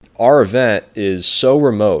our event is so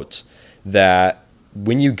remote that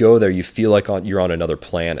when you go there, you feel like you're on another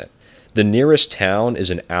planet. The nearest town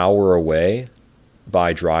is an hour away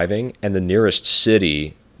by driving, and the nearest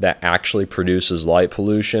city that actually produces light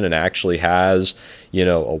pollution and actually has, a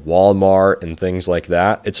Walmart and things like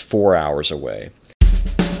that, it's 4 hours away.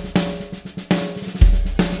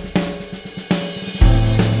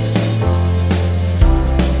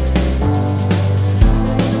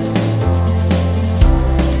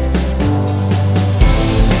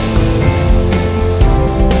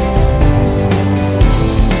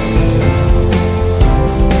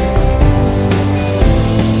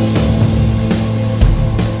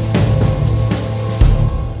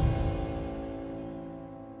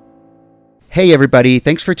 Hey everybody,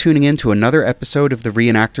 thanks for tuning in to another episode of the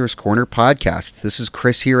Reenactors Corner podcast. This is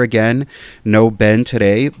Chris here again. No Ben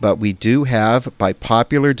today, but we do have, by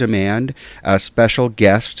popular demand, a special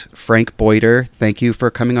guest, Frank Boyder. Thank you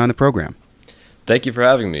for coming on the program. Thank you for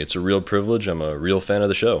having me. It's a real privilege. I'm a real fan of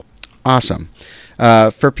the show. Awesome.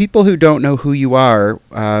 For people who don't know who you are,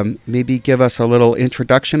 maybe give us a little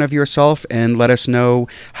introduction of yourself and let us know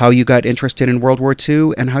how you got interested in World War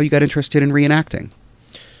II and how you got interested in reenacting.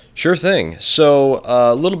 Sure thing. So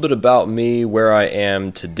a little bit about me, where I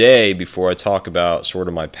am today before I talk about sort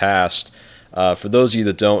of my past. For those of you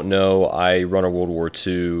that don't know, I run a World War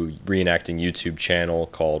II reenacting YouTube channel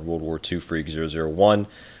called World War II Freak 001.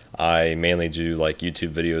 I mainly do like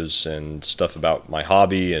YouTube videos and stuff about my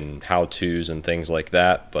hobby and how-tos and things like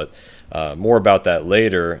that, but more about that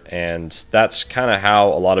later. And that's kind of how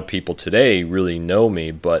a lot of people today really know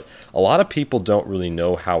me, but a lot of people don't really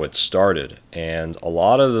know how it started. And a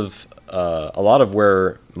lot of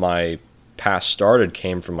where my past started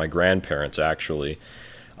came from my grandparents, actually.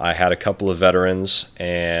 I had a couple of veterans,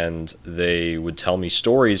 and they would tell me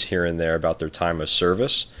stories here and there about their time of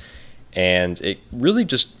service, and it really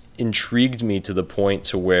just intrigued me to the point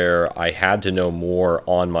to where I had to know more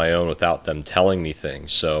on my own without them telling me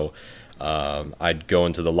things. So I'd go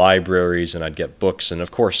into the libraries and I'd get books, and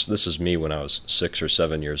of course this is me when I was 6 or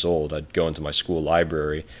 7 years old. I'd go into my school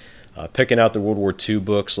library, picking out the World War II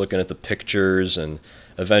books, looking at the pictures, and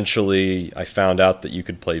eventually I found out that you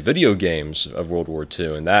could play video games of World War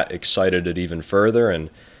II, and that excited it even further.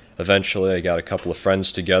 And eventually I got a couple of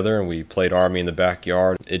friends together and we played Army in the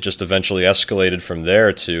backyard. It just eventually escalated from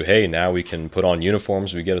there to, hey, now we can put on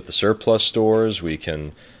uniforms we get at the surplus stores, we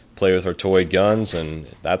can play with our toy guns,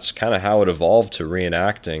 and that's kind of how it evolved to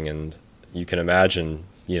reenacting. And you can imagine,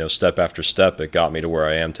 step after step, it got me to where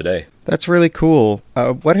I am today. That's really cool.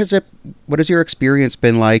 What has your experience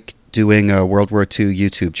been like doing a World War II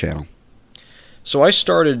YouTube channel? So I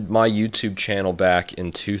started my YouTube channel back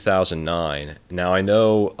in 2009. Now I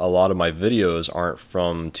know a lot of my videos aren't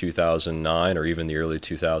from 2009 or even the early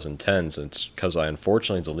 2010s. It's because I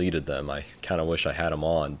unfortunately deleted them. I kind of wish I had them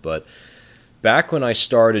on. But back when I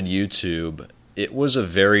started YouTube, it was a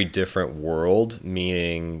very different world,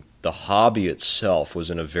 meaning the hobby itself was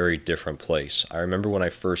in a very different place. I remember when I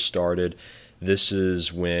first started, this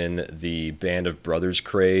is when the Band of Brothers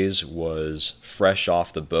craze was fresh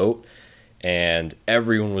off the boat, and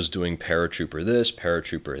everyone was doing paratrooper this,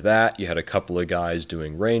 paratrooper that. You had a couple of guys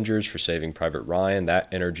doing Rangers for Saving Private Ryan. That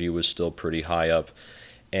energy was still pretty high up.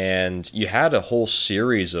 And you had a whole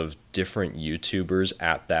series of different YouTubers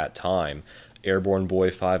at that time. Airborne Boy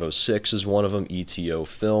 506 is one of them. ETO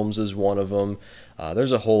Films is one of them.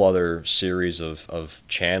 There's a whole other series of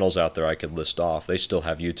channels out there I could list off. They still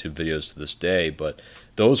have YouTube videos to this day, but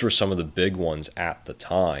those were some of the big ones at the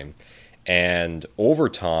time. And over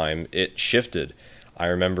time, it shifted. I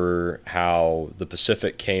remember how the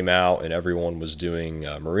Pacific came out and everyone was doing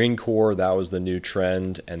Marine Corps. That was the new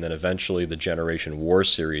trend. And then eventually the Generation War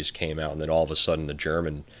series came out, and then all of a sudden the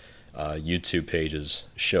German YouTube pages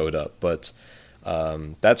showed up. But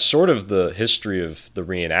that's sort of the history of the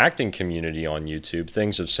reenacting community on YouTube.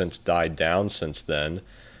 Things have since died down since then.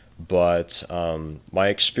 But my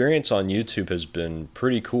experience on YouTube has been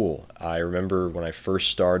pretty cool. I remember when I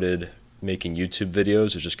first started making YouTube videos,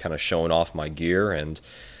 it was just kind of showing off my gear, and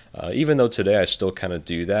even though today I still kind of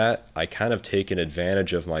do that, I kind of taken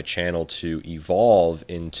advantage of my channel to evolve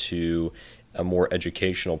into a more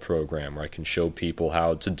educational program where I can show people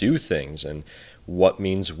how to do things and what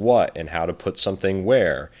means what and how to put something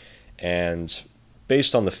where. And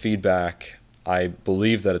based on the feedback, I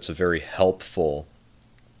believe that it's a very helpful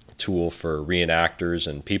tool for reenactors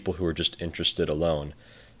and people who are just interested alone.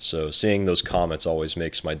 So seeing those comments always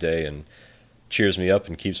makes my day and cheers me up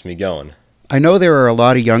and keeps me going. I know there are a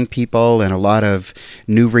lot of young people and a lot of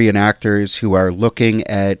new reenactors who are looking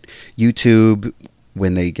at YouTube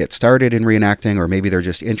when they get started in reenacting, or maybe they're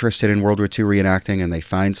just interested in World War II reenacting and they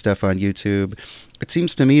find stuff on YouTube. It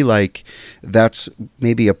seems to me like that's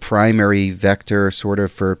maybe a primary vector sort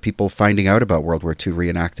of for people finding out about World War II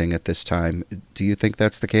reenacting at this time. Do you think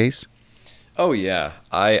that's the case? Oh, yeah.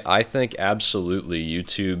 I think absolutely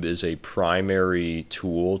YouTube is a primary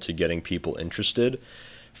tool to getting people interested.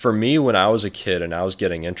 For me, when I was a kid and I was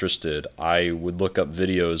getting interested, I would look up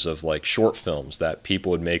videos of like short films that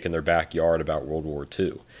people would make in their backyard about World War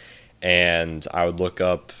II. And I would look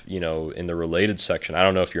up, in the related section, I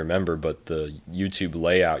don't know if you remember, but the YouTube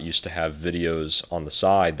layout used to have videos on the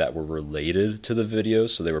side that were related to the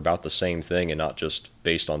videos. So they were about the same thing and not just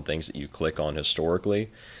based on things that you click on historically.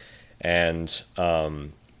 And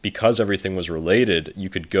because everything was related, you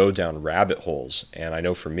could go down rabbit holes. And I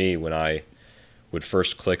know for me, when I would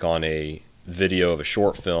first click on a video of a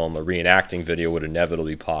short film, a reenacting video would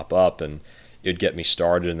inevitably pop up and it'd get me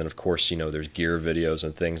started. And then, of course, there's gear videos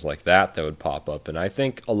and things like that would pop up. And I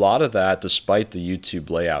think a lot of that, despite the YouTube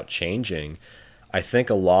layout changing, I think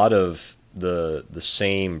a lot of the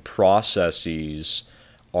same processes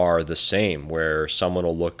are the same, where someone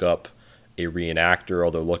will look up a reenactor, or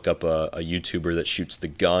they'll look up a YouTuber that shoots the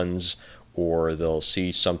guns, or they'll see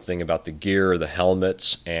something about the gear or the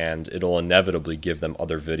helmets, and it'll inevitably give them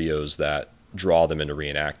other videos that draw them into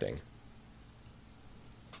reenacting.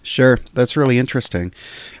 Sure, that's really interesting.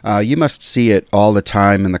 You must see it all the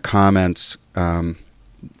time in the comments,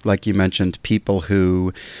 like you mentioned, people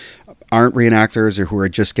who aren't reenactors or who are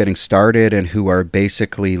just getting started and who are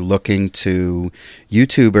basically looking to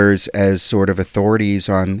YouTubers as sort of authorities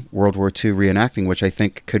on World War II reenacting, which I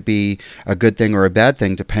think could be a good thing or a bad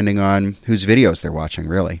thing depending on whose videos they're watching,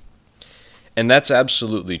 really. And that's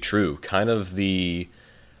absolutely true. Kind of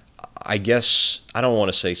I guess, I don't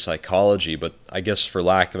want to say psychology, but I guess for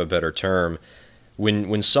lack of a better term,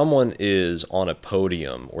 when someone is on a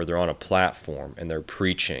podium or they're on a platform and they're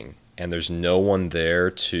preaching, and there's no one there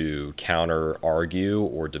to counter argue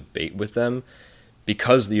or debate with them,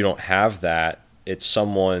 because you don't have that, it's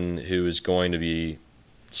someone who is going to be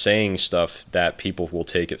saying stuff that people will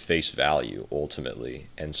take at face value ultimately.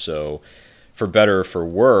 And so for better or for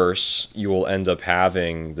worse, you will end up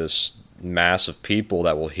having this mass of people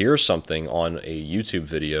that will hear something on a YouTube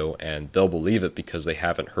video and they'll believe it because they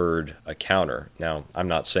haven't heard a counter. Now, I'm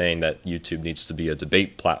not saying that YouTube needs to be a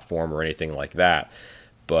debate platform or anything like that,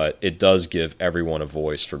 but it does give everyone a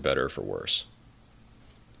voice, for better or for worse.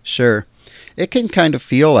 Sure. It can kind of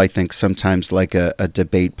feel, I think, sometimes like a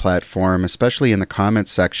debate platform, especially in the comment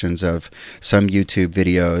sections of some YouTube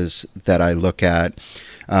videos that I look at.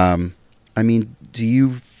 I mean,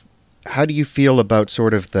 how do you feel about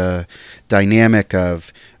sort of the dynamic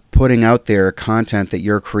of putting out there content that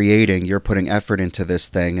you're creating, you're putting effort into this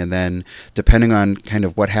thing, and then depending on kind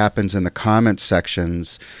of what happens in the comment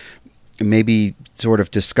sections, maybe sort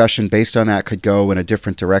of discussion based on that could go in a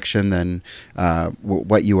different direction than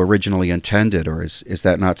what you originally intended, or is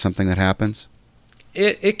that not something that happens?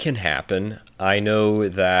 It can happen. I know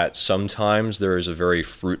that sometimes there is a very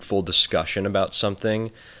fruitful discussion about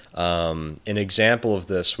something. An example of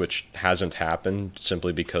this, which hasn't happened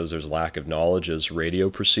simply because there's lack of knowledge, is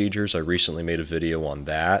radio procedures. I recently made a video on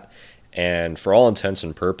that, and for all intents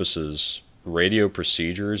and purposes, radio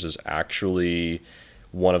procedures is actually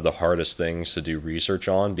one of the hardest things to do research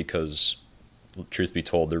on, because truth be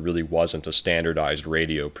told, there really wasn't a standardized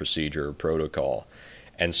radio procedure or protocol.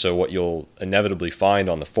 And so what you'll inevitably find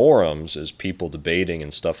on the forums is people debating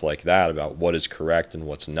and stuff like that about what is correct and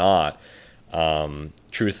what's not.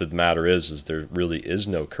 Truth of the matter is there really is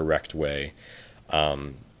no correct way.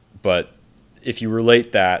 But if you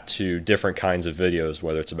relate that to different kinds of videos,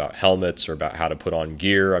 whether it's about helmets or about how to put on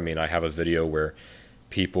gear, I mean, I have a video where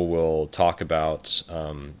people will talk about,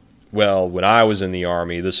 well, when I was in the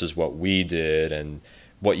Army, this is what we did, and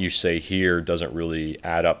what you say here doesn't really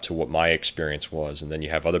add up to what my experience was. And then you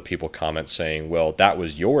have other people comment saying, well, that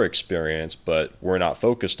was your experience, but we're not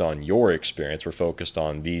focused on your experience. We're focused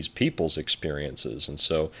on these people's experiences. And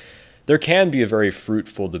so there can be a very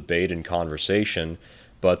fruitful debate and conversation,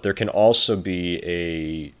 but there can also be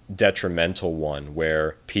a detrimental one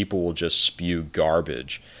where people will just spew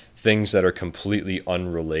garbage, things that are completely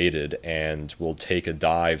unrelated, and will take a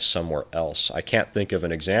dive somewhere else. I can't think of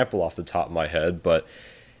an example off the top of my head, but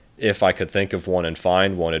if I could think of one and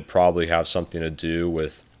find one, it'd probably have something to do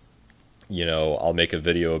with, I'll make a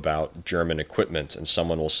video about German equipment, and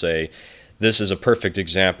someone will say, this is a perfect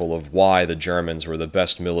example of why the Germans were the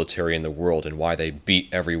best military in the world and why they beat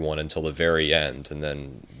everyone until the very end. And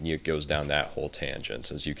then it goes down that whole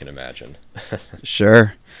tangent, as you can imagine.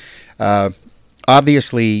 Sure.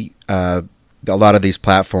 Obviously, a lot of these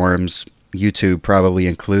platforms YouTube probably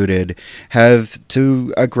included, have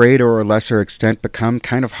to a greater or lesser extent become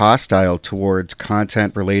kind of hostile towards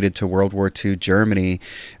content related to World War II Germany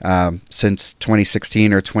since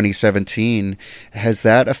 2016 or 2017. Has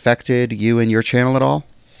that affected you and your channel at all?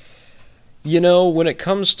 You know, when it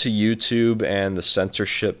comes to YouTube and the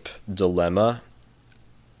censorship dilemma,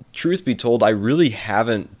 truth be told, I really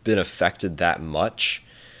haven't been affected that much.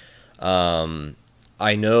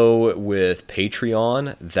 I know with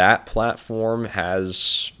Patreon, that platform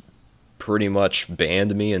has pretty much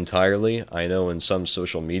banned me entirely. I know in some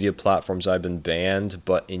social media platforms I've been banned,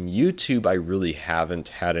 but in YouTube I really haven't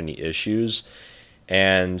had any issues.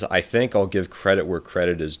 And I think I'll give credit where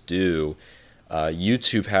credit is due.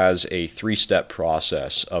 YouTube has a 3-step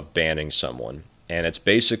process of banning someone. And it's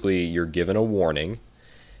basically you're given a warning.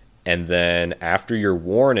 And then after your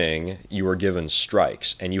warning, you are given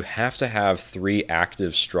strikes. And you have to have 3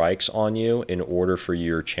 active strikes on you in order for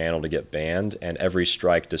your channel to get banned. And every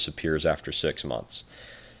strike disappears after 6 months.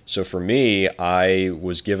 So for me, I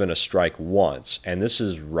was given a strike once. And this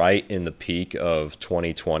is right in the peak of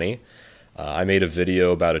 2020. I made a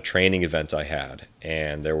video about a training event I had.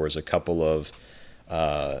 And there was a couple of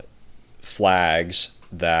flags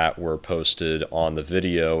that were posted on the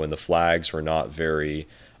video. And the flags were not very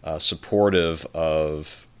supportive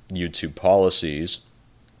of YouTube policies.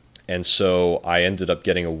 And so I ended up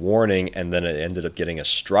getting a warning, and then it ended up getting a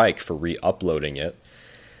strike for re-uploading it.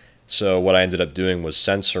 So what I ended up doing was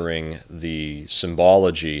censoring the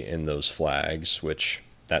symbology in those flags, which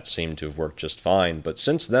that seemed to have worked just fine. But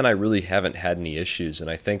since then, I really haven't had any issues, and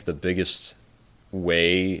I think the biggest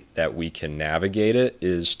way that we can navigate it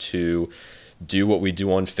is to do what we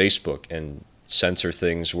do on Facebook and censor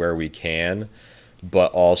things where we can,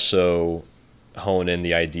 but also hone in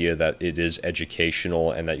the idea that it is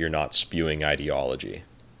educational and that you're not spewing ideology.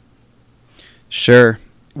 Sure.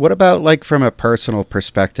 What about, like, from a personal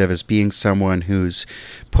perspective, as being someone who's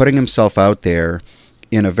putting himself out there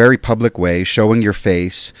in a very public way, showing your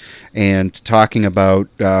face and talking about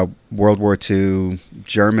World War II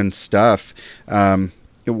German stuff?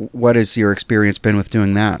 What has your experience been with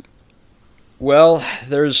doing that? Well,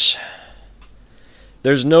 there's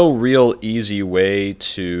no real easy way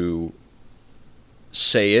to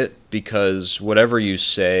say it, because whatever you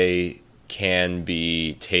say can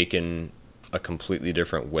be taken a completely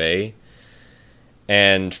different way.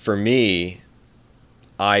 And for me,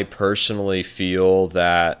 I personally feel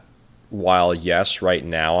that while, yes, right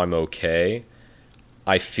now I'm okay,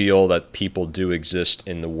 I feel that people do exist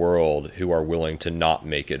in the world who are willing to not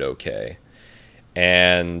make it okay.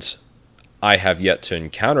 And I have yet to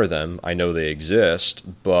encounter them. I know they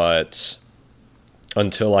exist, but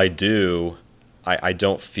until I do, I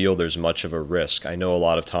don't feel there's much of a risk. I know a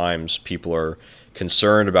lot of times people are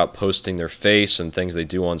concerned about posting their face and things they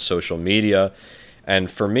do on social media.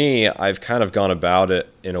 And for me, I've kind of gone about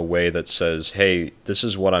it in a way that says, hey, this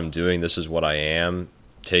is what I'm doing. This is what I am.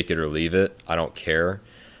 Take it or leave it. I don't care.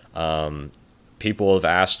 People have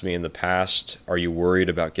asked me in the past, are you worried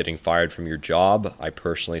about getting fired from your job? I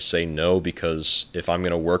personally say no, because if I'm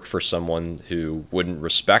going to work for someone who wouldn't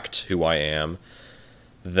respect who I am,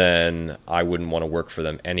 then I wouldn't want to work for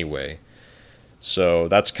them anyway. So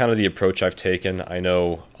that's kind of the approach I've taken. I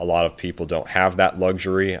know a lot of people don't have that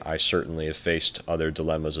luxury. I certainly have faced other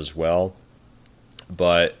dilemmas as well.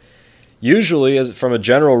 But usually, as from a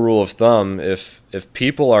general rule of thumb, if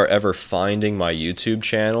people are ever finding my YouTube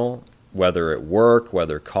channel, whether at work,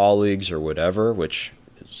 whether colleagues or whatever, which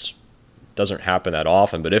doesn't happen that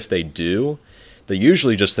often, but if they do, they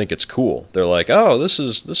usually just think it's cool. They're like, oh, this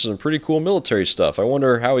is some pretty cool military stuff. I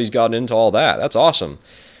wonder how he's gotten into all that. That's awesome.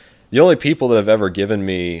 The only people that have ever given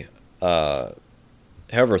me,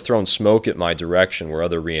 ever thrown smoke at my direction were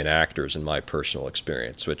other reenactors in my personal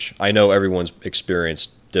experience, which I know everyone's experience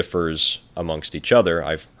differs amongst each other.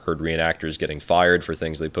 I've heard reenactors getting fired for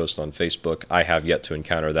things they post on Facebook. I have yet to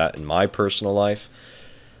encounter that in my personal life,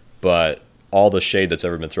 but all the shade that's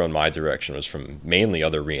ever been thrown my direction was from mainly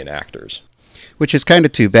other reenactors. Which is kind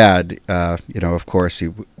of too bad. Of course,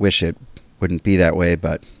 you wish it wouldn't be that way,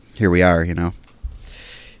 but here we are,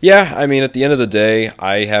 Yeah, I mean, at the end of the day,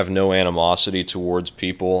 I have no animosity towards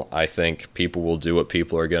people. I think people will do what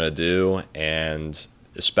people are going to do, and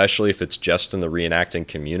especially if it's just in the reenacting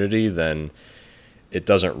community, then it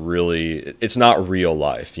doesn't really, it's not real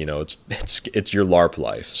life, it's your LARP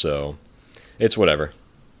life, so it's whatever.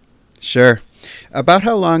 Sure. About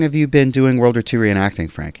how long have you been doing World War II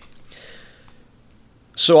reenacting, Frank?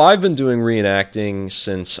 So I've been doing reenacting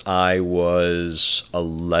since I was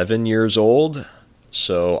 11 years old.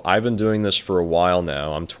 So I've been doing this for a while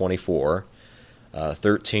now. I'm 24.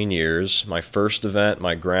 13 years. My first event,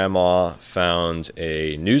 my grandma found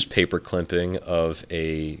a newspaper clipping of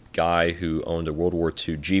a guy who owned a World War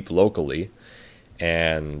II Jeep locally,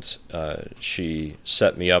 and she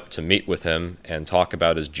set me up to meet with him and talk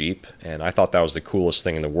about his Jeep. And I thought that was the coolest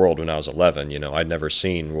thing in the world when I was 11. You know, I'd never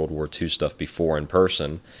seen World War II stuff before in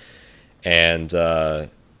person. And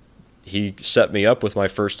he set me up with my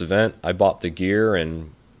first event. I bought the gear,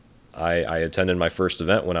 and I attended my first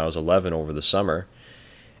event when I was 11 over the summer,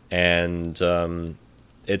 and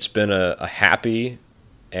it's been a happy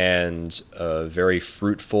and a very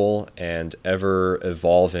fruitful and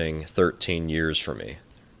ever-evolving 13 years for me.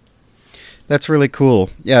 That's really cool.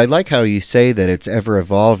 Yeah, I like how you say that it's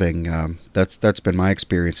ever-evolving. That's been my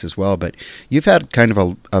experience as well, but you've had kind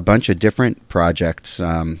of a bunch of different projects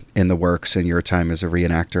in the works in your time as a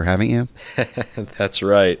reenactor, haven't you? That's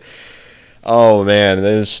right. Oh man,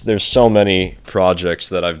 there's so many projects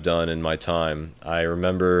that I've done in my time. I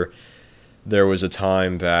remember there was a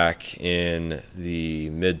time back in the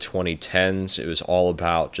mid-2010s. It was all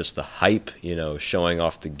about just the hype, you know, showing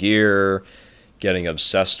off the gear, getting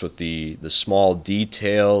obsessed with the small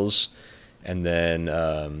details. And then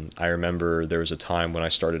I remember there was a time when I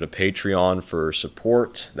started a Patreon for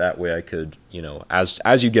support. That way I could, you know,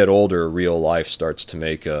 as you get older, real life starts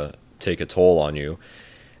to take a toll on you.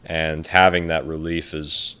 And having that relief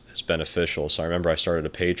is beneficial. So I remember I started a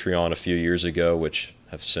Patreon a few years ago, which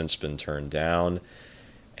have since been turned down.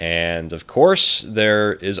 And of course,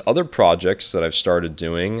 there is other projects that I've started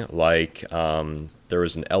doing, like there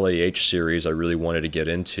was an LAH series I really wanted to get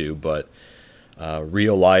into, but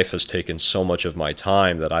real life has taken so much of my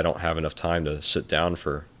time that I don't have enough time to sit down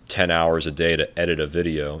for 10 hours a day to edit a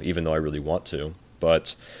video, even though I really want to.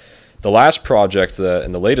 But the last project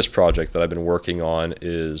and the latest project that I've been working on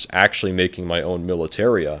is actually making my own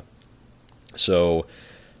militaria. So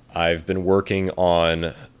I've been working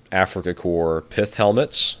on Afrika Korps pith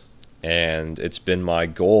helmets, and it's been my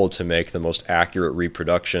goal to make the most accurate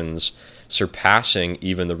reproductions, surpassing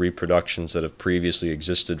even the reproductions that have previously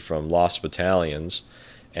existed from lost battalions.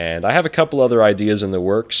 And I have a couple other ideas in the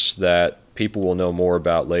works that people will know more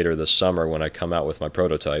about later this summer when I come out with my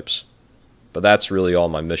prototypes. But that's really all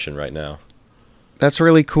my mission right now. That's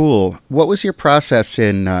really cool. What was your process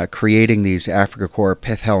in creating these Afrika Korps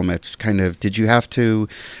pith helmets? Did you have to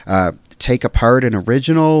take apart an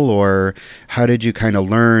original, or how did you kind of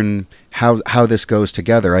learn how this goes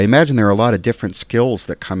together? I imagine there are a lot of different skills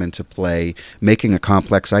that come into play making a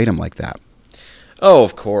complex item like that. Oh,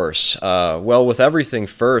 of course. Well, with everything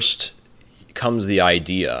first comes the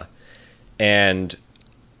idea. And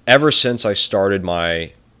ever since I started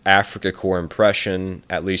my Afrika Korps impression,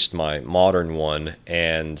 at least my modern one,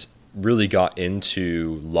 and really got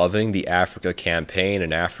into loving the Africa campaign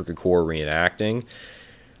and Afrika Korps reenacting,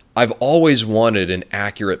 I've always wanted an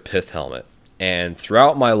accurate pith helmet. And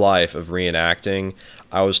throughout my life of reenacting,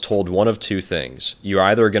 I was told one of two things. You're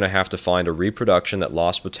either going to have to find a reproduction that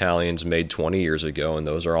lost battalions made 20 years ago, and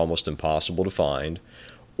those are almost impossible to find,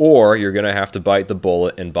 or you're going to have to bite the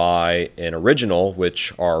bullet and buy an original,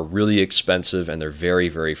 which are really expensive and they're very,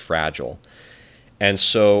 very fragile. And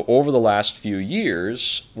so over the last few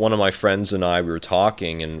years, one of my friends and I, we were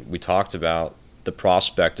talking, and we talked about the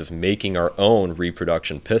prospect of making our own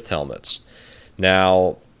reproduction pith helmets.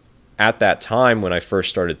 Now, at that time when I first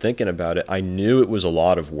started thinking about it, I knew it was a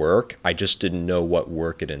lot of work. I just didn't know what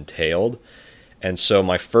work it entailed. And so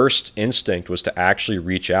my first instinct was to actually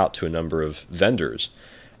reach out to a number of vendors.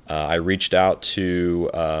 I reached out to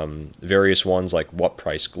various ones like What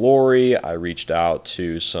Price Glory. I reached out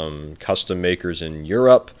to some custom makers in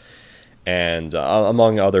Europe and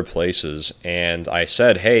among other places. And I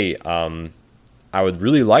said, hey, I would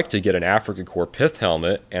really like to get an Afrika Korps pith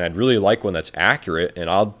helmet, and I'd really like one that's accurate, and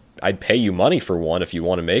I'd pay you money for one if you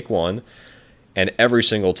want to make one. And every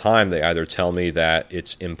single time they either tell me that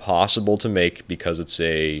it's impossible to make because it's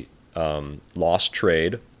a lost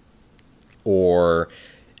trade, or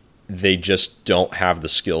they just don't have the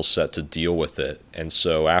skill set to deal with it. And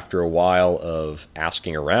so after a while of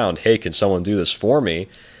asking around, hey, can someone do this for me?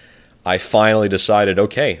 I finally decided,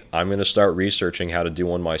 okay, I'm going to start researching how to do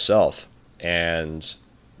one myself. And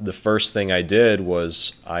the first thing I did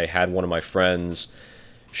was I had one of my friends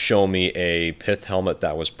show me a pith helmet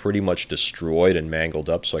that was pretty much destroyed and mangled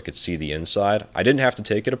up so I could see the inside. I didn't have to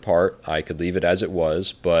take it apart. I could leave it as it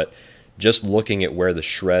was, but just looking at where the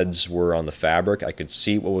shreds were on the fabric, I could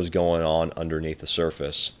see what was going on underneath the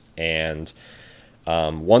surface. And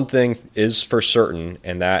one thing is for certain,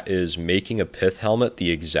 and that is making a pith helmet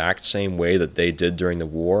the exact same way that they did during the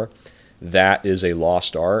war. That is a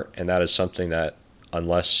lost art, and that is something that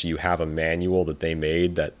unless you have a manual that they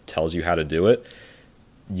made that tells you how to do it,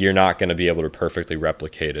 you're not going to be able to perfectly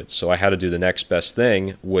replicate it. So I had to do the next best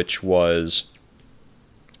thing, which was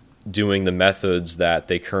doing the methods that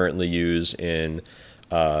they currently use in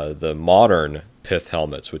the modern pith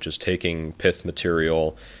helmets, which is taking pith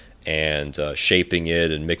material and shaping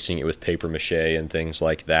it and mixing it with paper mache and things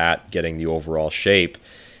like that, getting the overall shape.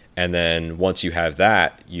 And then once you have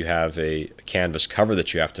that, you have a canvas cover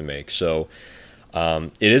that you have to make. So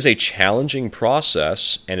it is a challenging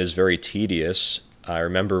process and is very tedious. I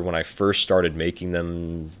remember when I first started making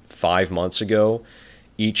them 5 months ago,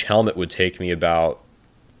 each helmet would take me about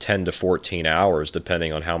 10 to 14 hours,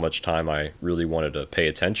 depending on how much time I really wanted to pay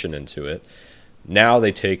attention into it. Now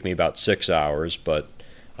they take me about 6 hours, but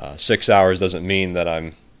 6 hours doesn't mean that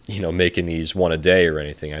I'm making these one a day or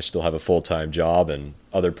anything. I still have a full-time job and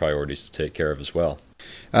other priorities to take care of as well.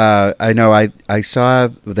 I know I saw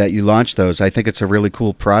that you launched those. I think it's a really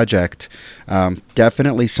cool project.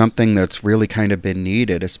 Definitely something that's really kind of been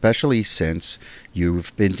needed, especially since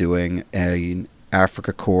you've been doing an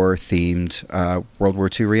Africa Corps themed World War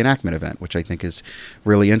II reenactment event, which I think is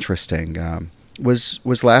really interesting.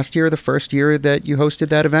 Was last year the first year that you hosted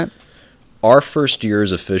that event? Our first year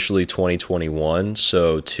is officially 2021,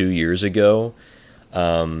 so 2 years ago.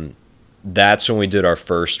 That's when we did our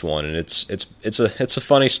first one, and it's a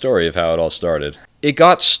funny story of how it all started. It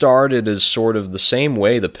got started as sort of the same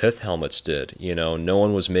way the pith helmets did. No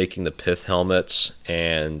one was making the pith helmets,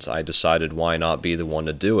 and I decided why not be the one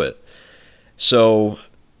to do it. So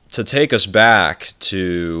to take us back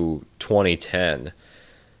to 2010,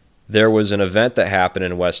 there was an event that happened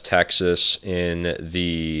in West Texas in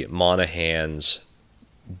the Monahans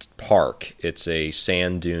Park. It's a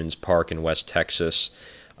sand dunes park in West Texas.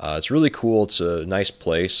 It's really cool. It's a nice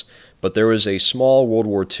place. But there was a small World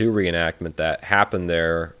War II reenactment that happened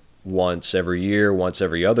there once every year, once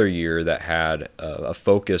every other year, that had a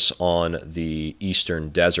focus on the eastern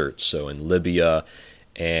desert, so in Libya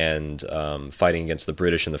and fighting against the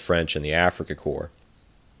British and the French and the Africa Corps.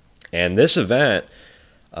 And this event,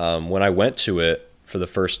 when I went to it for the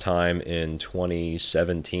first time in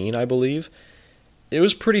 2017, I believe, it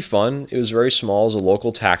was pretty fun. It was very small. It was a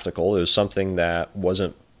local tactical. It was something that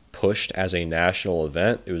wasn't pushed as a national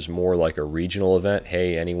event. It was more like a regional event.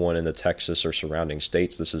 Hey, anyone in the Texas or surrounding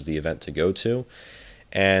states, this is the event to go to.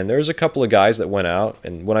 And there was a couple of guys that went out,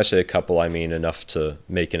 and when I say a couple, I mean enough to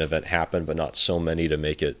make an event happen, but not so many to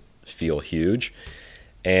make it feel huge.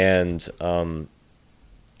 And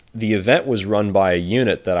the event was run by a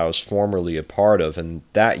unit that I was formerly a part of, and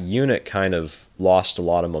that unit kind of lost a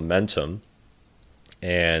lot of momentum.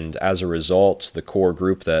 And as a result, the core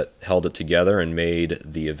group that held it together and made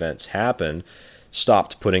the events happen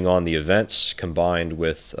stopped putting on the events, combined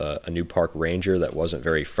with a new park ranger that wasn't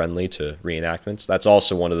very friendly to reenactments. That's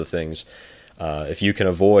also one of the things, if you can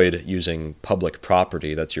avoid using public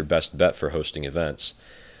property, that's your best bet for hosting events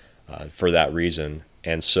for that reason.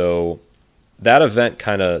 And so that event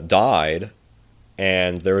kind of died,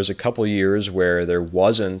 and there was a couple years where there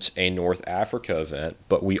wasn't a North Africa event,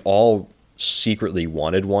 but we all secretly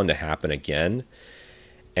wanted one to happen again.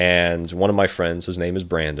 And one of my friends, his name is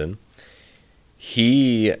Brandon,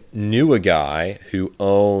 he knew a guy who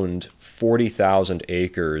owned 40,000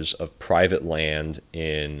 acres of private land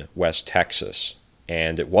in West Texas.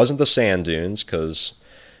 And it wasn't the sand dunes, because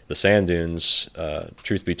the sand dunes,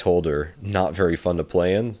 truth be told, are not very fun to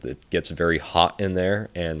play in. It gets very hot in there,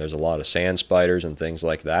 and there's a lot of sand spiders and things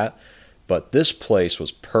like that. But this place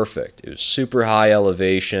was perfect. It was super high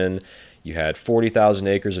elevation. You had 40,000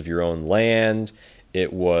 acres of your own land.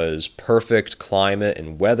 It was perfect climate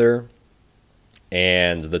and weather.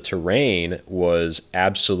 And the terrain was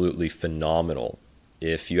absolutely phenomenal.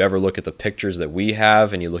 If you ever look at the pictures that we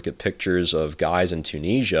have and you look at pictures of guys in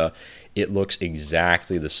Tunisia, it looks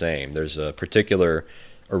exactly the same. There's a particular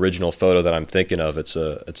original photo that I'm thinking of. It's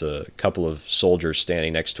a couple of soldiers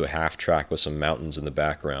standing next to a half track with some mountains in the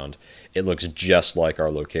background. It looks just like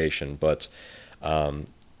our location. But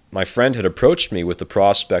my friend had approached me with the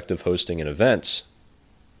prospect of hosting an event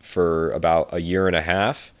for about a year and a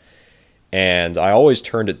half. And I always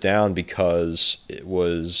turned it down because it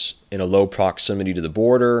was in a low proximity to the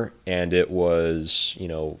border, and it was,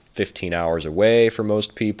 15 hours away for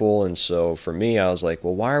most people. And so for me, I was like,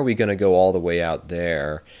 well, why are we going to go all the way out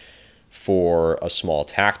there for a small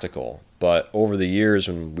tactical? But over the years,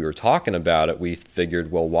 when we were talking about it, we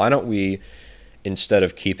figured, well, why don't we, instead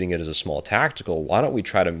of keeping it as a small tactical, why don't we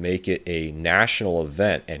try to make it a national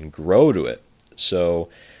event and grow to it? So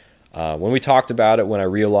when we talked about it, when I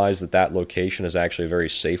realized that location is actually a very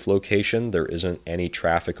safe location, there isn't any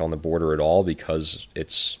traffic on the border at all because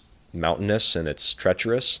it's mountainous and it's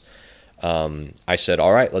treacherous. I said,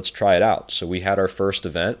 all right, let's try it out. So we had our first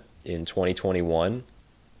event in 2021,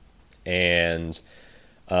 and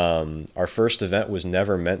our first event was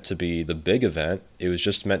never meant to be the big event. It was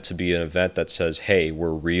just meant to be an event that says, hey,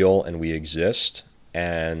 we're real and we exist,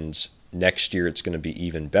 and next year it's going to be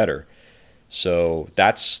even better. So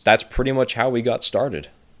that's pretty much how we got started.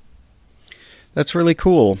 That's really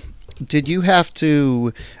cool. Did you have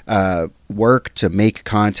to work to make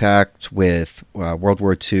contact with World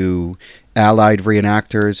War II allied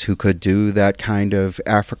reenactors who could do that kind of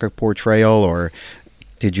Africa portrayal, or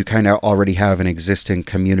did you kind of already have an existing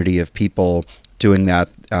community of people doing that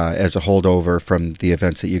as a holdover from the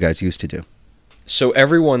events that you guys used to do? So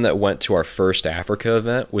everyone that went to our first Africa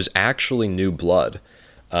event was actually new blood.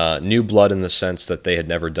 New blood in the sense that they had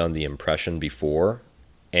never done the impression before.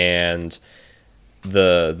 And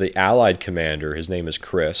the Allied commander, his name is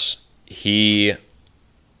Chris, he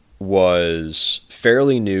was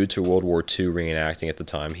fairly new to World War II reenacting at the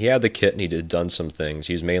time. He had the kit and he had done some things.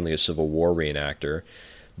 He's mainly a Civil War reenactor.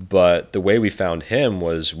 But the way we found him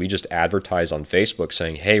was we just advertised on Facebook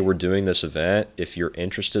saying, hey, we're doing this event. If you're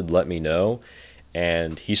interested, let me know.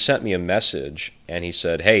 And he sent me a message and he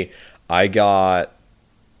said, hey, I got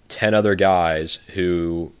 10 other guys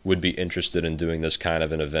who would be interested in doing this kind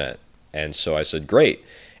of an event. And so I said, great.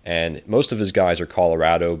 And most of his guys are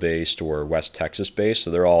Colorado based or West Texas based.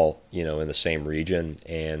 So they're all, in the same region.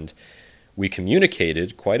 And we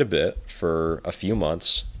communicated quite a bit for a few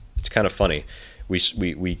months. It's kind of funny.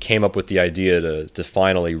 We came up with the idea to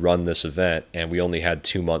finally run this event, and we only had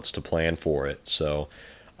 2 months to plan for it. So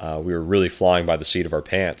we were really flying by the seat of our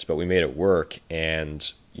pants, but we made it work.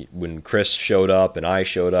 And when Chris showed up and I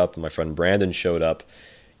showed up and my friend Brandon showed up,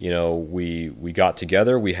 we got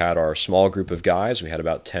together. We had our small group of guys. We had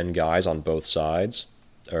about 10 guys on both sides,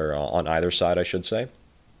 or on either side, I should say.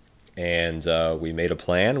 And we made a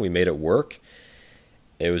plan. We made it work.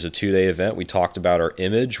 It was a 2-day event. We talked about our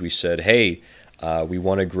image. We said, hey, we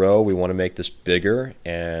want to grow. We want to make this bigger.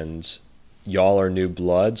 And y'all are new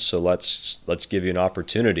blood, so let's give you an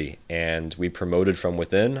opportunity. And we promoted from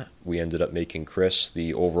within. We ended up making Chris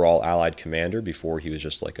the overall Allied commander. Before he was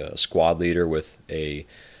just like a squad leader with a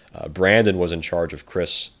Brandon was in charge of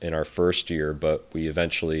Chris in our first year, but we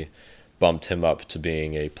eventually bumped him up to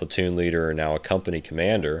being a platoon leader and now a company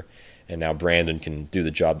commander. And now Brandon can do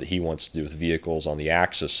the job that he wants to do with vehicles on the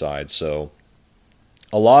Axis side. So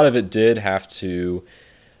a lot of it did have to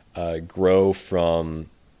grow from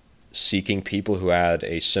seeking people who had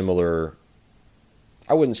a similar,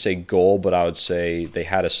 I wouldn't say goal, but I would say they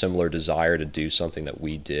had a similar desire to do something that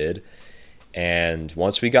we did. And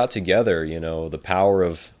once we got together, the power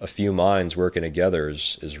of a few minds working together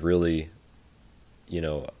is really,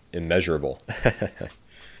 immeasurable.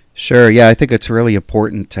 Sure. Yeah, I think it's really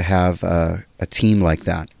important to have a team like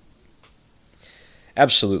that.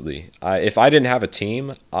 Absolutely. If I didn't have a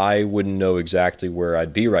team, I wouldn't know exactly where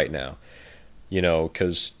I'd be right now.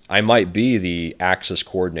 Because I might be the Axis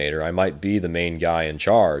coordinator, I might be the main guy in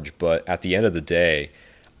charge, but at the end of the day,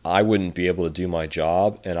 I wouldn't be able to do my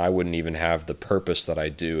job, and I wouldn't even have the purpose that I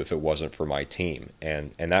do if it wasn't for my team.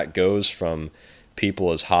 And that goes from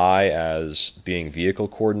people as high as being vehicle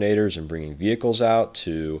coordinators and bringing vehicles out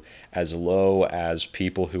to as low as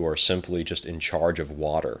people who are simply just in charge of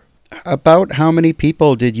water. About how many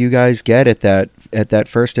people did you guys get at that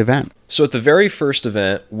first event? So at the very first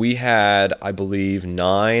event, we had, I believe,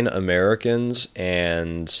 9 Americans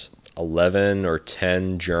and 11 or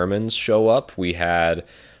 10 Germans show up. We had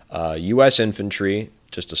U.S. infantry,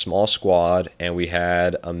 just a small squad, and we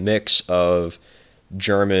had a mix of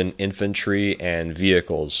German infantry and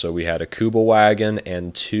vehicles. So we had a Kuba wagon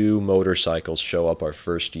and 2 motorcycles show up our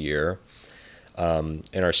first year.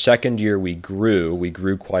 In our second year, we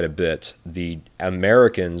grew quite a bit. The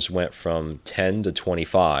Americans went from 10 to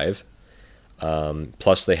 25,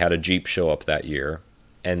 plus they had a Jeep show up that year.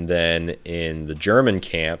 And then in the German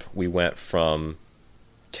camp, we went from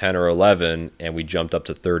 10 or 11, and we jumped up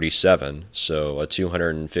to 37, so a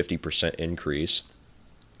 250% increase.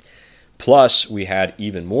 Plus, we had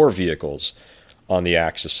even more vehicles on the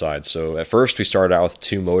Axis side. So at first, we started out with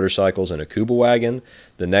 2 motorcycles and a Kuba wagon.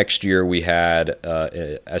 The next year, we had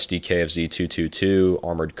a SDKFZ 222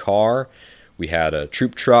 armored car. We had a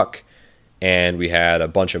troop truck, and we had a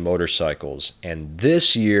bunch of motorcycles. And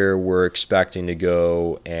this year, we're expecting to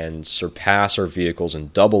go and surpass our vehicles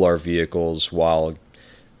and double our vehicles while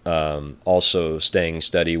also staying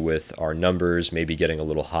steady with our numbers, maybe getting a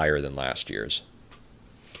little higher than last year's.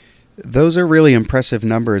 Those are really impressive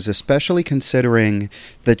numbers, especially considering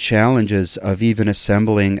the challenges of even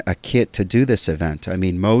assembling a kit to do this event. I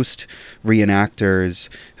mean, most reenactors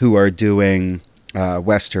who are doing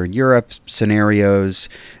Western Europe scenarios,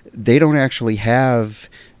 they don't actually have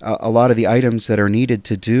a lot of the items that are needed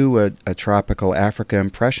to do a tropical Africa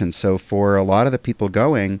impression. So for a lot of the people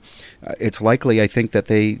going, it's likely, I think, that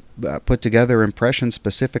they put together impressions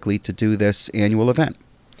specifically to do this annual event.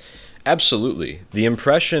 Absolutely. The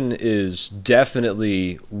impression is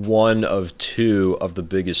definitely one of two of the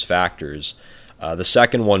biggest factors. The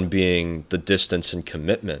second one being the distance and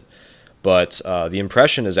commitment. But the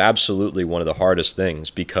impression is absolutely one of the hardest things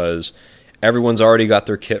because everyone's already got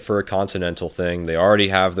their kit for a continental thing. They already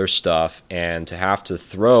have their stuff. And to have to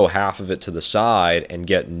throw half of it to the side and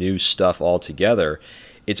get new stuff altogether,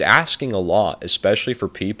 it's asking a lot, especially for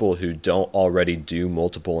people who don't already do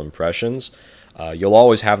multiple impressions. You'll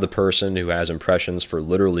always have the person who has impressions for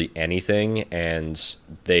literally anything, and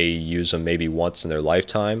they use them maybe once in their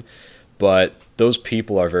lifetime, but those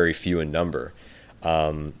people are very few in number.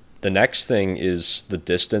 The next thing is the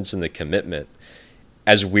distance and the commitment.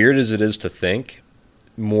 As weird as it is to think,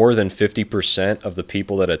 more than 50% of the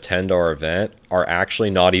people that attend our event are actually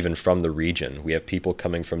not even from the region. We have people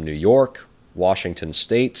coming from New York, Washington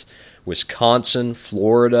State, Wisconsin,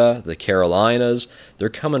 Florida, the Carolinas. They're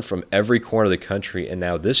coming from every corner of the country, and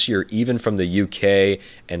now this year even from the UK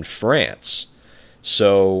and France.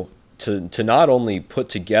 So to not only put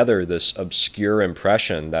together this obscure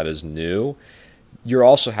impression that is new, you're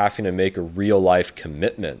also having to make a real-life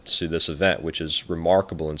commitment to this event, which is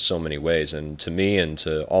remarkable in so many ways. And to me and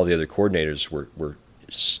to all the other coordinators, we're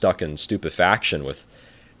stuck in stupefaction with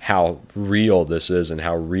how real this is and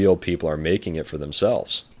how real people are making it for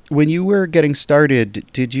themselves. When you were getting started,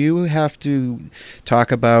 did you have to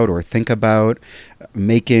talk about or think about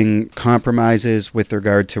making compromises with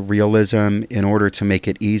regard to realism in order to make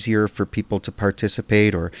it easier for people to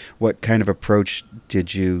participate, or what kind of approach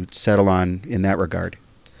did you settle on in that regard?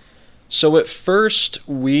 So at first,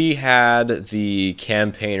 we had the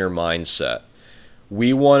campaigner mindset.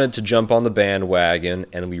 We wanted to jump on the bandwagon,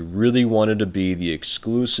 and we really wanted to be the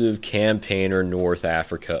exclusive campaigner North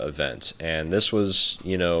Africa event. And this was,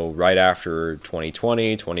 right after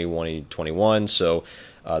 2020, 2021. So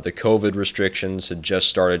the COVID restrictions had just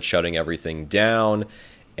started shutting everything down,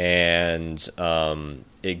 and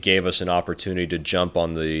it gave us an opportunity to jump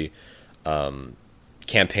on the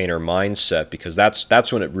campaigner mindset, because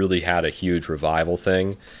that's when it really had a huge revival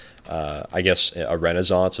thing. I guess a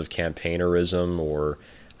renaissance of campaignerism or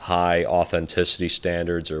high authenticity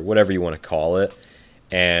standards or whatever you want to call it.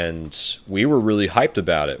 And we were really hyped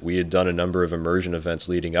about it. We had done a number of immersion events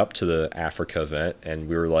leading up to the Africa event, and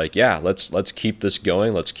we were like, yeah, let's keep this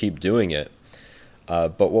going. Let's keep doing it.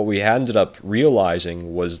 But what we ended up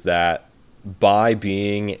realizing was that by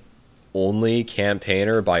being only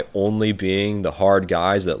campaigner, by only being the hard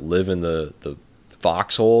guys that live in the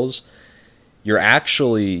foxholes, you're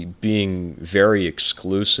actually being very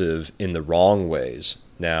exclusive in the wrong ways.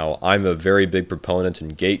 Now, I'm a very big proponent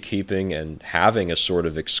in gatekeeping and having a sort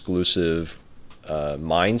of exclusive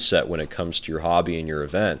mindset when it comes to your hobby and your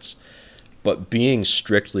events. But being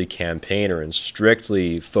strictly campaigner and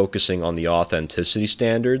strictly focusing on the authenticity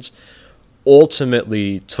standards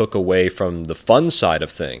ultimately took away from the fun side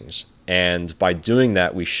of things. And by doing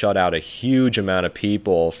that, we shut out a huge amount of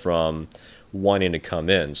people from wanting to come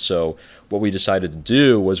in. So what we decided to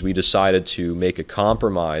do was we decided to make a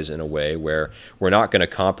compromise in a way where we're not going to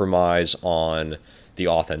compromise on the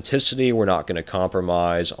authenticity, we're not going to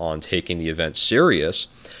compromise on taking the event serious,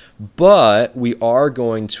 but we are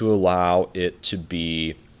going to allow it to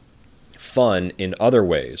be fun in other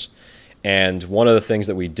ways. And one of the things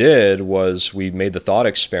that we did was we made the thought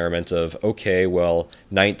experiment of, okay, well,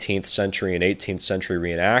 19th century and 18th century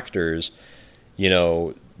reenactors,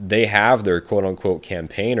 they have their quote-unquote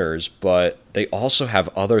campaigners, but they also have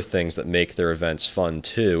other things that make their events fun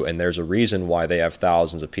too, and there's a reason why they have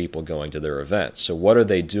thousands of people going to their events. So what are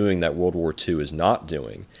they doing that World War II is not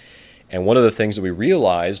doing? And one of the things that we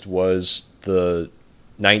realized was the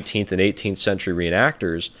 19th and 18th century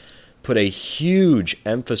reenactors put a huge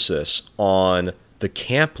emphasis on the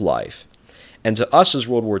camp life. And to us as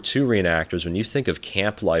World War II reenactors, when you think of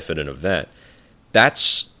camp life at an event,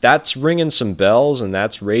 that's ringing some bells and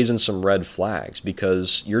that's raising some red flags,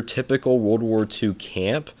 because your typical World War II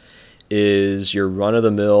camp is your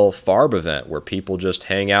run-of-the-mill FARB event where people just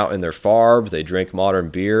hang out in their FARB, they drink modern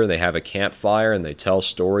beer, they have a campfire, and they tell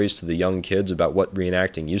stories to the young kids about what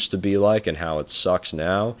reenacting used to be like and how it sucks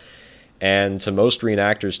now. And to most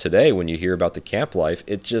reenactors today, when you hear about the camp life,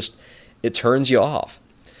 it turns you off.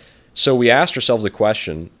 So we asked ourselves the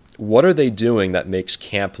question, what are they doing that makes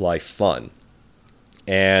camp life fun?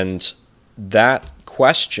 And that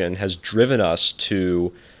question has driven us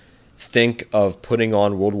to think of putting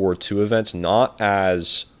on World War II events not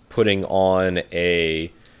as putting on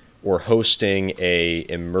or hosting a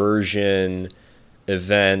immersion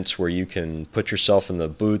event where you can put yourself in the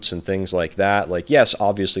boots and things like that. Like, yes,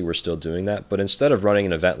 obviously we're still doing that, but instead of running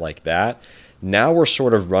an event like that, now we're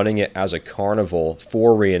sort of running it as a carnival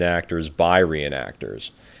for reenactors by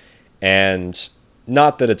reenactors. And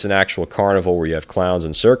not that it's an actual carnival where you have clowns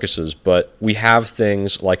and circuses, but we have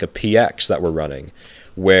things like a PX that we're running,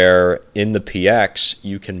 where in the PX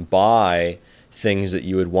you can buy things that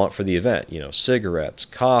you would want for the event, cigarettes,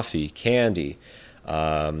 coffee, candy.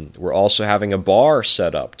 We're also having a bar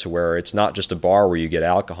set up to where it's not just a bar where you get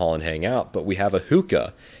alcohol and hang out, but we have a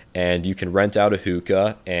hookah, and you can rent out a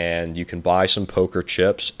hookah, and you can buy some poker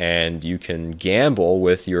chips, and you can gamble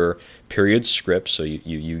with your period script. So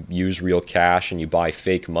you use real cash and you buy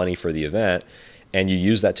fake money for the event, and you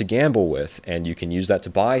use that to gamble with, and you can use that to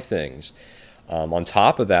buy things. On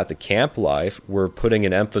top of that, the camp life, we're putting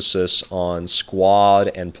an emphasis on squad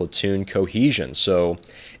and platoon cohesion. So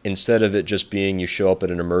instead of it just being you show up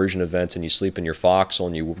at an immersion event and you sleep in your foxhole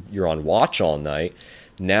and you're on watch all night,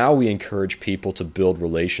 now we encourage people to build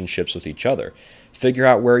relationships with each other. Figure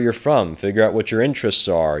out where you're from, figure out what your interests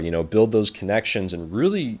are, build those connections and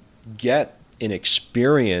really get an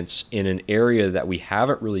experience in an area that we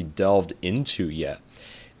haven't really delved into yet.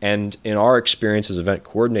 And in our experience as event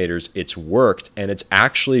coordinators, it's worked, and it's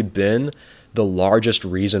actually been the largest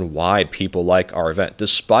reason why people like our event,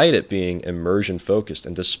 despite it being immersion focused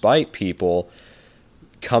and despite people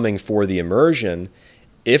coming for the immersion.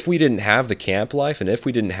 If we didn't have the camp life and if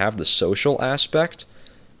we didn't have the social aspect,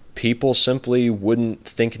 people simply wouldn't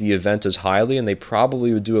think the event as highly, and they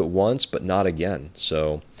probably would do it once but not again.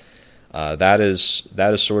 So that is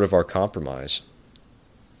sort of our compromise.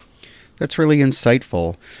 That's really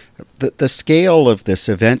insightful. The scale of this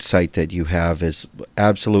event site that you have is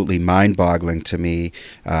absolutely mind-boggling to me.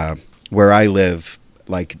 Where I live,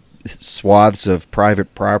 like swaths of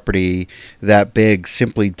private property that big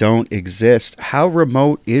simply don't exist. How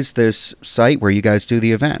remote is this site where you guys do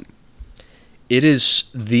the event? It is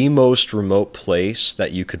the most remote place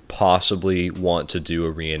that you could possibly want to do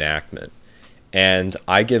a reenactment. And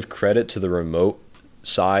I give credit to the remote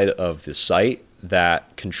side of the site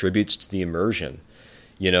that contributes to the immersion.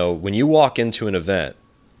 When you walk into an event,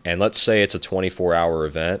 and let's say it's a 24-hour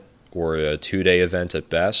event or a 2-day event at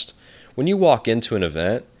best, when you walk into an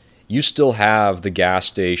event, you still have the gas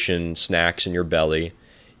station snacks in your belly,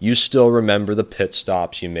 you still remember the pit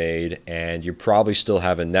stops you made, and you probably still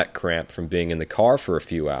have a neck cramp from being in the car for a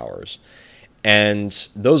few hours. And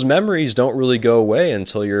those memories don't really go away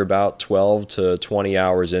until you're about 12 to 20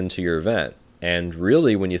 hours into your event. And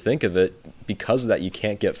really, when you think of it, because of that, you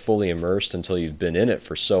can't get fully immersed until you've been in it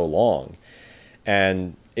for so long.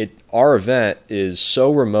 And our event is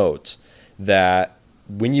so remote that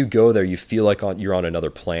when you go there, you feel like you're on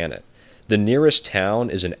another planet. The nearest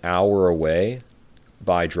town is an hour away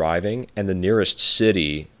by driving, and the nearest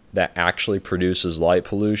city that actually produces light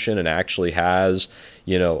pollution and actually has,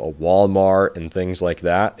 a Walmart and things like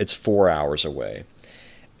that, it's 4 hours away.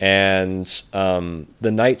 And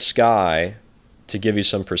the night sky, to give you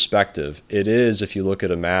some perspective, it is, if you look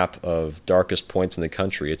at a map of darkest points in the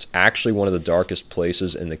country, it's actually one of the darkest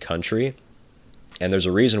places in the country. And there's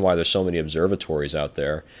a reason why there's so many observatories out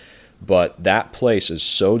there. But that place is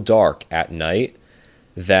so dark at night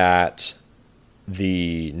that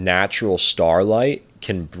the natural starlight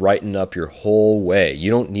can brighten up your whole way.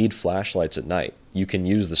 You don't need flashlights at night. You can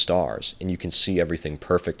use the stars and you can see everything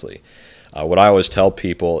perfectly. What I always tell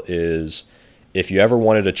people is, if you ever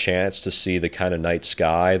wanted a chance to see the kind of night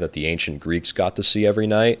sky that the ancient Greeks got to see every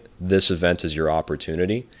night, this event is your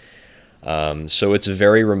opportunity. So it's a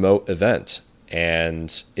very remote event.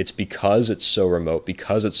 And it's because it's so remote,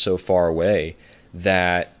 because it's so far away,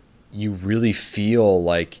 that you really feel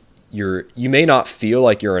like you may not feel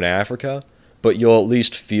like you're in Africa, but you'll at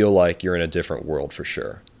least feel like you're in a different world for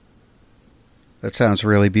sure. That sounds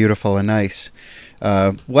really beautiful and nice.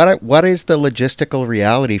 What is the logistical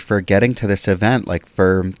reality for getting to this event? Like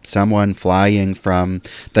for someone flying from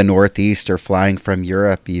the Northeast or flying from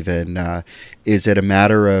Europe even, is it a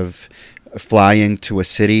matter of flying to a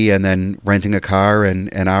city and then renting a car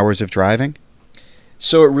and hours of driving?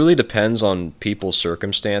 So it really depends on people's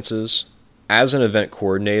circumstances. As an event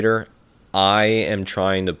coordinator, I am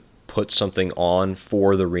trying to put something on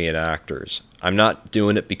for the reenactors. I'm not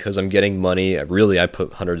doing it because I'm getting money. I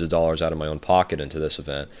put hundreds of dollars out of my own pocket into this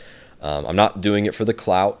event. I'm not doing it for the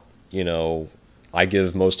clout. I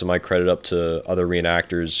give most of my credit up to other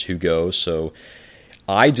reenactors who go. So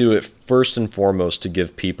I do it first and foremost to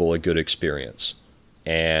give people a good experience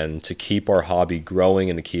and to keep our hobby growing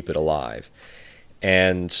and to keep it alive.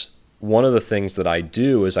 And one of the things that I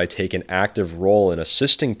do is I take an active role in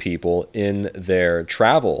assisting people in their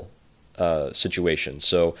travel situation.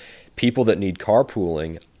 So people that need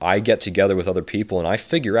carpooling, I get together with other people and I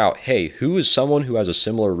figure out, hey, who is someone who has a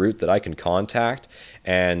similar route that I can contact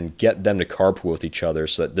and get them to carpool with each other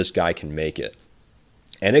so that this guy can make it.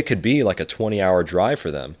 And it could be like a 20-hour drive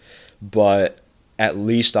for them, but at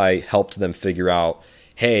least I helped them figure out,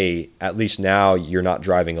 hey, at least now you're not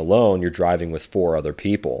driving alone, you're driving with 4 other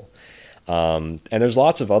people. And there's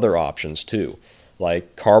lots of other options too.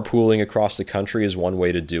 Like carpooling across the country is one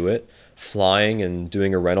way to do it. Flying and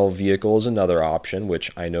doing a rental vehicle is another option,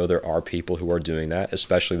 which I know there are people who are doing that,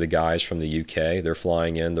 especially the guys from the UK. They're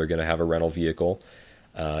flying in, they're going to have a rental vehicle,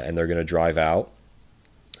 and they're going to drive out.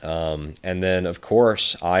 And then, of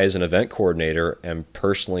course, I, as an event coordinator, am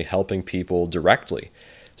personally helping people directly.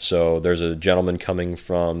 So there's a gentleman coming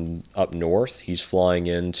from up north. He's flying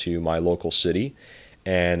into my local city,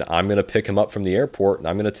 and I'm going to pick him up from the airport, and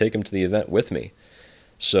I'm going to take him to the event with me.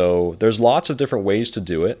 So there's lots of different ways to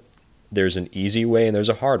do it. There's an easy way and there's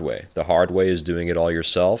a hard way. The hard way is doing it all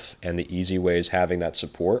yourself, and the easy way is having that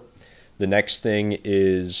support. The next thing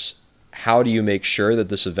is, how do you make sure that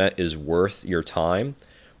this event is worth your time?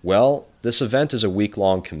 Well, this event is a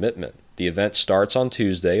week-long commitment. The event starts on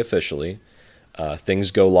Tuesday officially.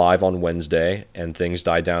 Things go live on Wednesday, and things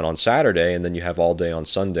die down on Saturday, and then you have all day on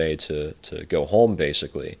Sunday to go home,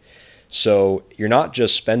 basically. So you're not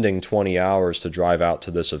just spending 20 hours to drive out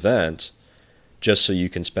to this event just so you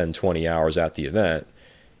can spend 20 hours at the event.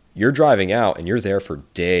 You're driving out and you're there for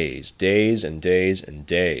days and days and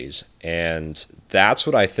days. And that's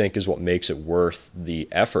what I think is what makes it worth the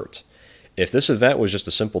effort. If this event was just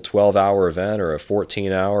a simple 12-hour event or a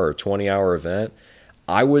 14-hour or 20-hour event,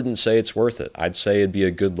 I wouldn't say it's worth it. I'd say it'd be a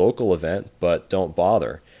good local event, but don't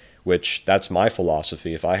bother, which that's my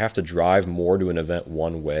philosophy. If I have to drive more to an event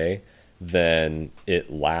one way than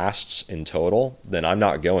it lasts in total, then I'm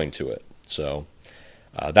not going to it. So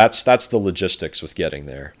that's the logistics with getting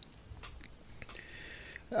there.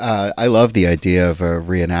 I love the idea of a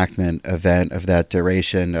reenactment event of that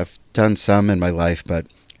duration. I've done some in my life, but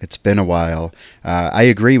it's been a while. I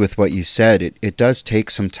agree with what you said. It does take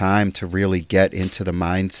some time to really get into the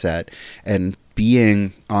mindset, and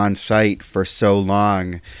being on site for so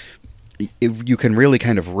long, you can really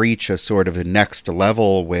kind of reach a sort of a next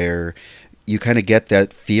level where you kind of get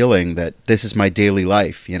that feeling that this is my daily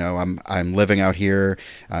life. You know, I'm living out here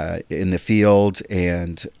in the field,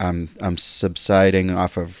 and I'm subsisting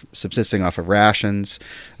off of rations.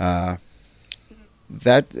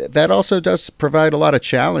 That also does provide a lot of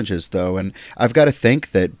challenges, though, and I've got to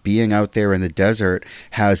think that being out there in the desert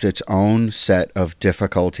has its own set of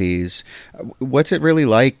difficulties. What's it really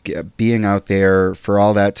like being out there for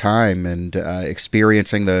all that time and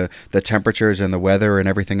experiencing the temperatures and the weather and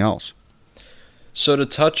everything else? So to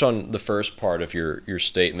touch on the first part of your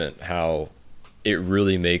statement, how it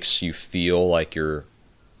really makes you feel like you're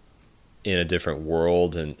in a different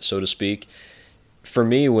world, and so to speak. For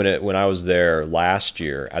me, when I was there last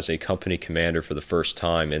year as a company commander for the first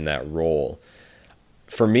time in that role,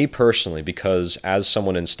 for me personally, because as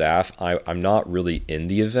someone in staff, I'm not really in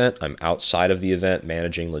the event. I'm outside of the event,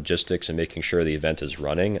 managing logistics and making sure the event is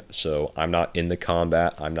running. So I'm not in the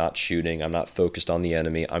combat. I'm not shooting. I'm not focused on the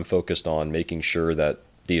enemy. I'm focused on making sure that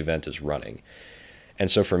the event is running.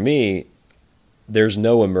 And so for me, there's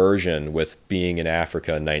no immersion with being in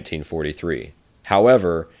Africa in 1943.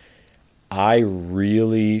 However, I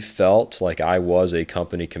really felt like I was a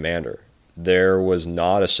company commander. There was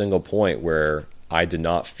not a single point where I did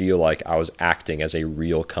not feel like I was acting as a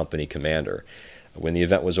real company commander. When the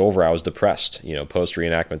event was over, I was depressed,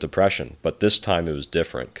 post-reenactment depression. But this time it was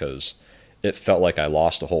different because it felt like I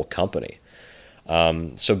lost a whole company.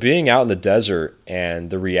 So being out in the desert and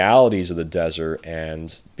the realities of the desert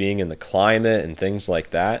and being in the climate and things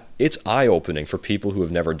like that, it's eye-opening for people who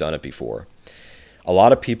have never done it before. A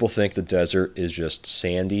lot of people think the desert is just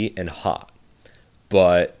sandy and hot.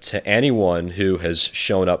 But to anyone who has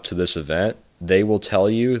shown up to this event, they will tell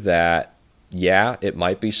you that, yeah, it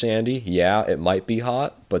might be sandy, yeah, it might be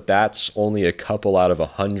hot, but that's only a couple out of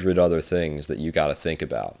 100 other things that you got to think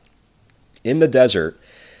about. In the desert,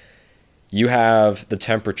 you have the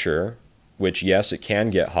temperature, which, yes, it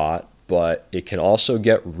can get hot, but it can also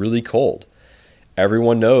get really cold.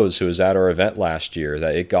 Everyone knows who was at our event last year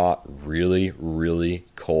that it got really, really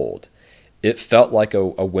cold. It felt like a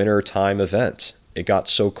winter time event. it got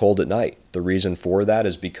so cold at night. The reason for that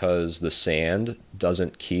is because the sand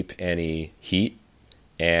doesn't keep any heat,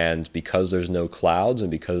 and because there's no clouds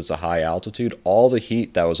and because it's a high altitude, all the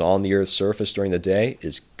heat that was on the Earth's surface during the day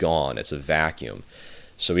is gone. It's a vacuum.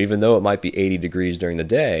 So even though it might be 80 degrees during the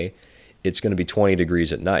day, it's going to be 20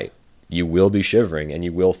 degrees at night. You will be shivering and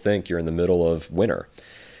you will think you're in the middle of winter.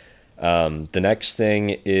 The next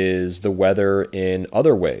thing is the weather in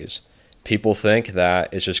other ways. People think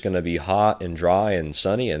that it's just going to be hot and dry and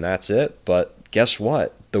sunny and that's it. But guess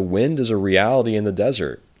what? The wind is a reality in the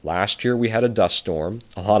desert. Last year we had a dust storm.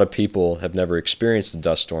 A lot of people have never experienced a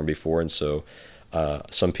dust storm before, and so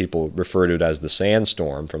some people refer to it as the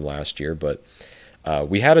sandstorm from last year. But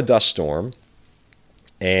we had a dust storm,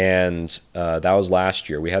 and that was last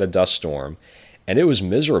year. We had a dust storm, and it was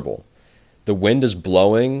miserable. The wind is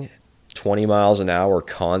blowing 20 miles an hour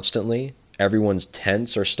constantly. Everyone's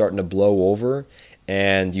tents are starting to blow over,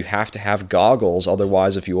 and you have to have goggles.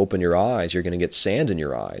 Otherwise, if you open your eyes, you're going to get sand in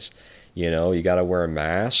your eyes. You know, you got to wear a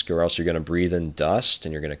mask or else you're going to breathe in dust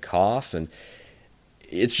and you're going to cough, and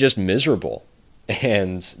it's just miserable.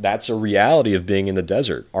 And that's a reality of being in the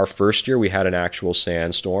desert. Our first year we had an actual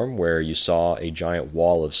sandstorm where you saw a giant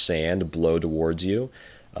wall of sand blow towards you.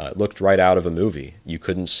 It looked right out of a movie. You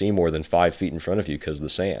couldn't see more than 5 feet in front of you because of the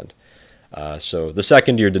sand. So the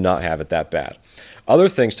second year did not have it that bad. Other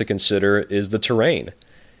things to consider is the terrain.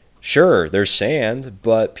 Sure, there's sand,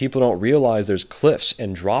 but people don't realize there's cliffs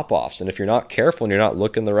and drop-offs. And if you're not careful and you're not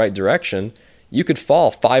looking the right direction, you could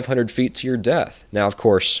fall 500 feet to your death. Now, of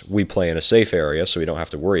course, we play in a safe area, so we don't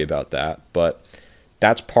have to worry about that. But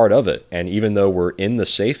that's part of it. And even though we're in the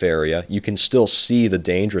safe area, you can still see the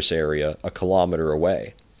dangerous area a kilometer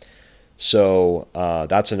away. So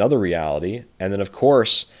that's another reality. And then, of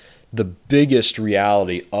course, the biggest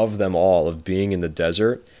reality of them all, of being in the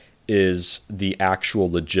desert, is the actual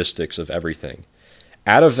logistics of everything.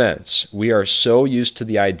 At events, we are so used to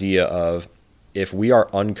the idea of if we are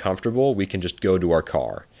uncomfortable, we can just go to our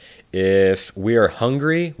car. If we are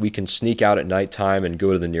hungry, we can sneak out at nighttime and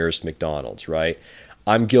go to the nearest McDonald's, right?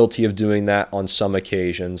 I'm guilty of doing that on some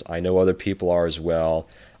occasions. I know other people are as well.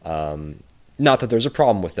 Not that there's a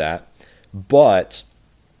problem with that, but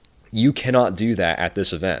you cannot do that at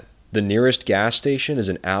this event. The nearest gas station is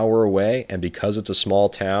an hour away, and because it's a small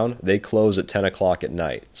town, they close at 10 o'clock at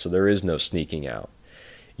night, so there is no sneaking out.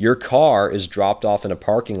 Your car is dropped off in a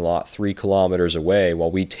parking lot 3 kilometers away while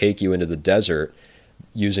we take you into the desert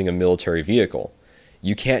using a military vehicle.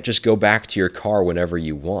 You can't just go back to your car whenever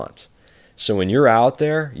you want. So when you're out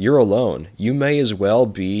there, you're alone. You may as well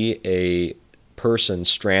be a person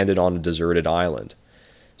stranded on a deserted island.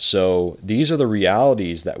 So these are the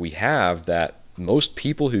realities that we have that most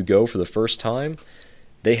people who go for the first time,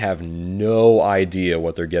 they have no idea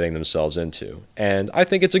what they're getting themselves into. And I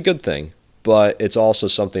think it's a good thing, but it's also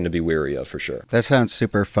something to be wary of for sure. That sounds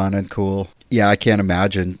super fun and cool. Yeah, I can't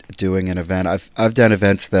imagine doing an event. I've done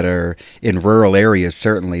events that are in rural areas,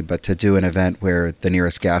 certainly, but to do an event where the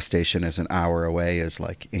nearest gas station is an hour away is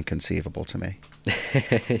like inconceivable to me.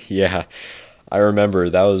 Yeah, I remember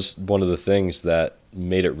that was one of the things that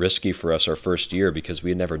made it risky for us our first year because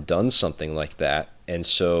we had never done something like that. And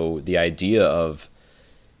so the idea of,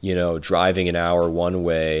 driving an hour one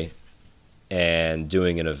way and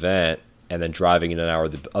doing an event and then driving an hour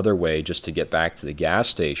the other way just to get back to the gas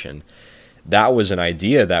station, that was an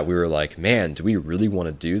idea that we were like, man, do we really want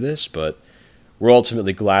to do this? But we're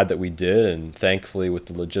ultimately glad that we did. And thankfully with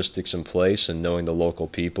the logistics in place and knowing the local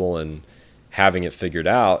people and having it figured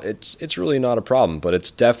out, it's really not a problem, but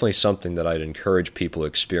it's definitely something that I'd encourage people to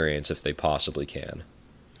experience if they possibly can.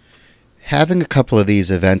 Having a couple of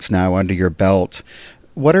these events now under your belt,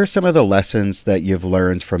 what are some of the lessons that you've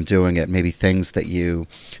learned from doing it? Maybe things that you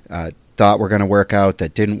thought were going to work out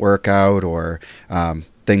that didn't work out, or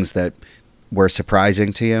things that were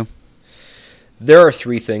surprising to you? There are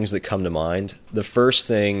 3 things that come to mind. The first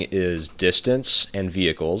thing is distance and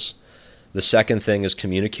vehicles. The second thing is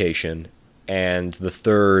communication. And the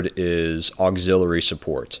third is auxiliary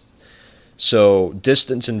support. So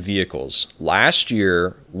distance and vehicles. Last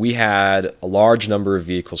year, we had a large number of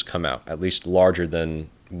vehicles come out, at least larger than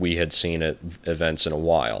we had seen at events in a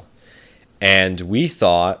while. And we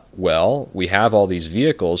thought, well, we have all these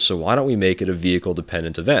vehicles, so why don't we make it a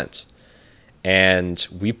vehicle-dependent event? And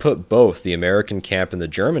we put both the American camp and the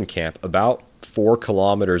German camp about 4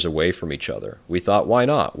 kilometers away from each other. We thought, why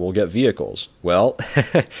not? We'll get vehicles. Well,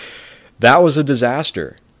 that was a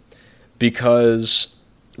disaster, because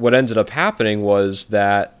what ended up happening was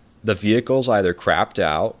that the vehicles either crapped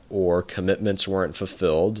out or commitments weren't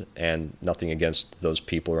fulfilled, and nothing against those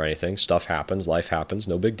people or anything. Stuff happens, life happens,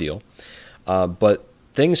 no big deal. But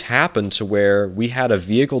things happened to where we had a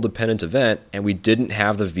vehicle-dependent event and we didn't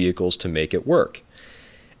have the vehicles to make it work.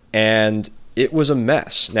 And it was a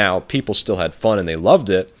mess. Now, people still had fun and they loved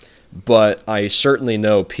it, but I certainly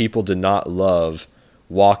know people did not love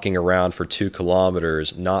walking around for 2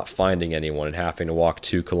 kilometers, not finding anyone, and having to walk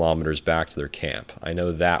 2 kilometers back to their camp. I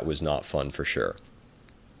know that was not fun for sure.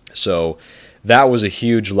 So that was a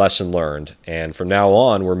huge lesson learned. And from now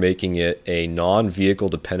on, we're making it a non-vehicle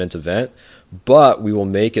dependent event, but we will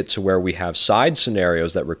make it to where we have side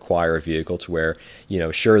scenarios that require a vehicle to where,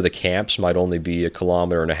 sure, the camps might only be 1.5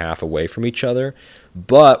 kilometers away from each other,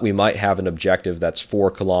 but we might have an objective that's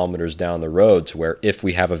 4 kilometers down the road to where if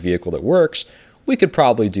we have a vehicle that works, we could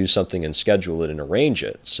probably do something and schedule it and arrange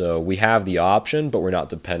it. So we have the option, but we're not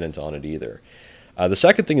dependent on it either. The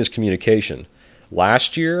second thing is communication.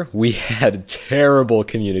 Last year, we had terrible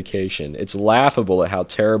communication. It's laughable at how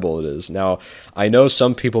terrible it is. Now, I know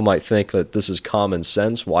some people might think that this is common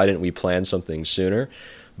sense. Why didn't we plan something sooner?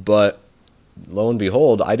 But lo and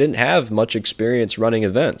behold, I didn't have much experience running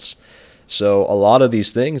events. So a lot of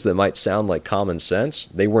these things that might sound like common sense,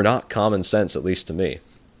 they were not common sense, at least to me.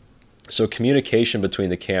 So communication between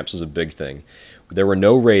the camps is a big thing. There were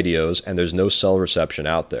no radios and there's no cell reception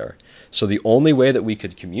out there. So the only way that we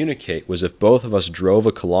could communicate was if both of us drove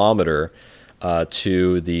 1 kilometer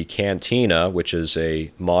to the cantina, which is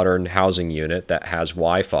a modern housing unit that has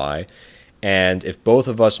Wi-Fi. And if both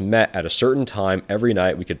of us met at a certain time every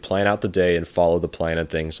night, we could plan out the day and follow the plan and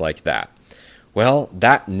things like that. Well,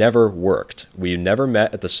 that never worked. We never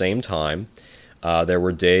met at the same time. There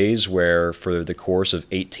were days where for the course of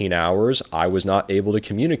 18 hours, I was not able to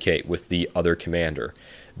communicate with the other commander.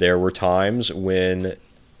 There were times when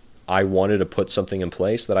I wanted to put something in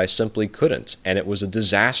place that I simply couldn't, and it was a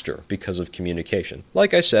disaster because of communication.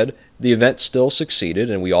 Like I said, the event still succeeded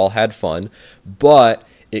and we all had fun, but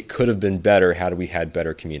it could have been better had we had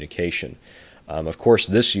better communication. Of course,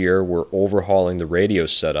 this year we're overhauling the radio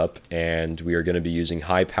setup, and we are going to be using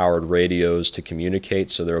high-powered radios to communicate,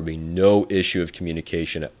 so there will be no issue of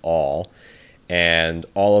communication at all. And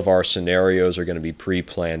all of our scenarios are going to be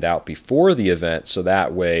pre-planned out before the event, so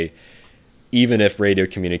that way, even if radio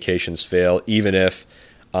communications fail, even if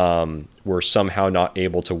we're somehow not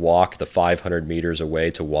able to walk the 500 meters away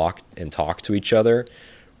to walk and talk to each other,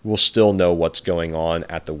 we'll still know what's going on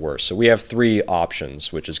at the worst. So we have 3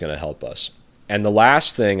 options, which is going to help us. And the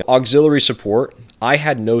last thing, auxiliary support. I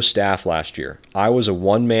had no staff last year. I was a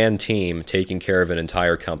one-man team taking care of an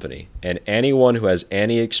entire company. And anyone who has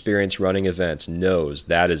any experience running events knows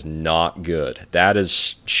that is not good. That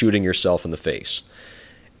is shooting yourself in the face.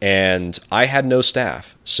 And I had no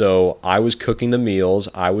staff. So I was cooking the meals.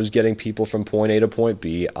 I was getting people from point A to point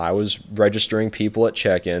B. I was registering people at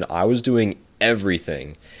check-in. I was doing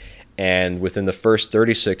everything. And within the first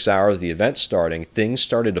 36 hours of the event starting, things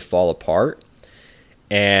started to fall apart.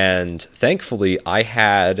 And thankfully, I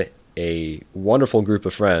had a wonderful group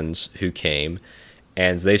of friends who came,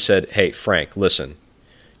 and they said, hey, Frank, listen,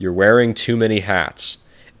 you're wearing too many hats,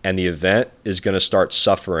 and the event is going to start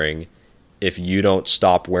suffering if you don't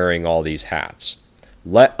stop wearing all these hats.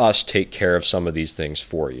 Let us take care of some of these things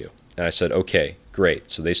for you. And I said, okay,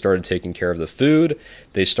 great. So they started taking care of the food.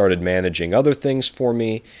 They started managing other things for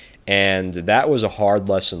me. And that was a hard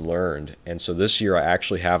lesson learned. And so this year I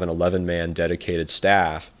actually have an 11-man dedicated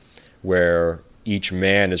staff where each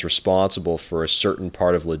man is responsible for a certain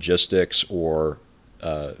part of logistics or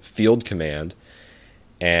field command.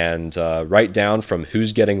 And right down from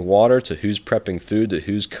who's getting water to who's prepping food to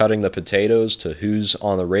who's cutting the potatoes to who's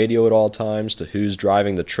on the radio at all times to who's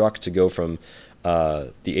driving the truck to go from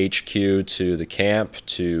the HQ to the camp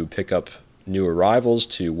to pick up new arrivals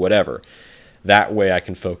to whatever. That way I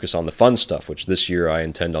can focus on the fun stuff, which this year I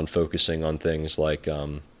intend on focusing on things like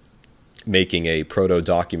making a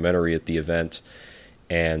proto-documentary at the event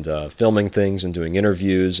and filming things and doing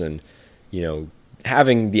interviews and,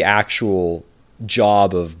 having the actual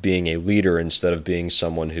job of being a leader instead of being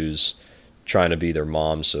someone who's trying to be their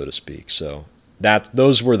mom, so to speak. So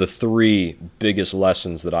those were the 3 biggest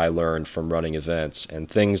lessons that I learned from running events and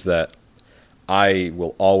things that I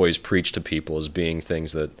will always preach to people as being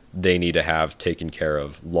things that they need to have taken care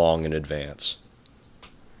of long in advance.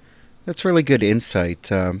 That's really good insight.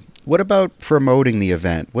 What about promoting the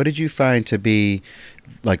event? What did you find to be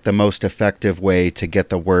like the most effective way to get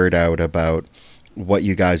the word out about what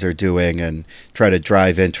you guys are doing and try to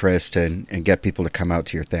drive interest and get people to come out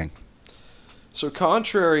to your thing? So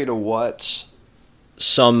contrary to what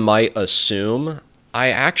some might assume, I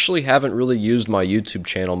actually haven't really used my YouTube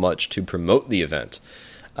channel much to promote the event.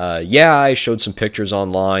 Yeah, I showed some pictures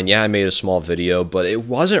online. Yeah, I made a small video, but it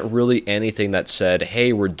wasn't really anything that said,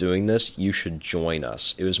 hey, we're doing this, you should join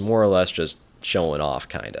us. It was more or less just showing off,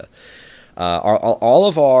 kind of. All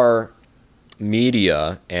of our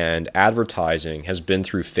media and advertising has been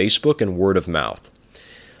through Facebook and word of mouth.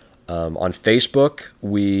 On Facebook,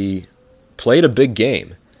 we played a big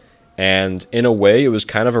game, and in a way, it was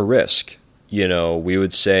kind of a risk. You know, we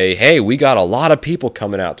would say, hey, we got a lot of people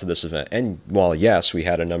coming out to this event. And while, yes, we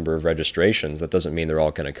had a number of registrations, that doesn't mean they're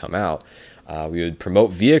all going to come out. We would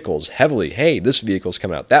promote vehicles heavily. Hey, this vehicle's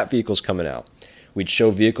coming out. That vehicle's coming out. We'd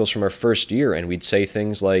show vehicles from our first year, and we'd say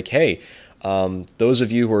things like, hey, those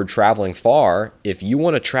of you who are traveling far, if you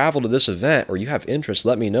want to travel to this event or you have interest,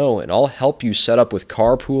 let me know, and I'll help you set up with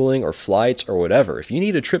carpooling or flights or whatever. If you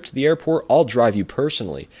need a trip to the airport, I'll drive you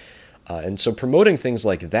personally. And so promoting things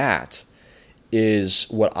like that is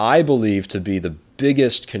what I believe to be the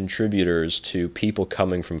biggest contributors to people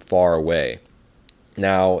coming from far away.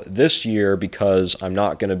 Now, this year, because I'm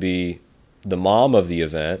not going to be the mom of the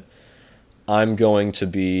event, I'm going to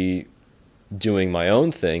be doing my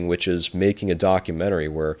own thing, which is making a documentary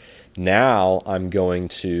where now I'm going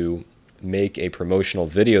to make a promotional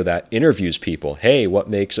video that interviews people. Hey, what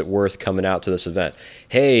makes it worth coming out to this event?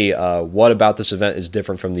 Hey, what about this event is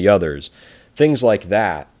different from the others? Things like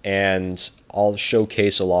that. And I'll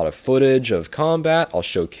showcase a lot of footage of combat. I'll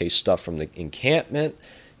showcase stuff from the encampment,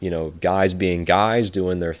 you know, guys being guys,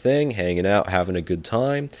 doing their thing, hanging out, having a good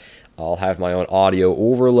time. I'll have my own audio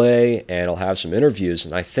overlay, and I'll have some interviews.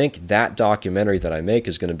 And I think that documentary that I make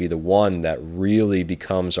is going to be the one that really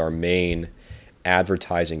becomes our main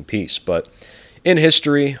advertising piece. But in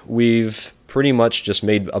history, we've pretty much just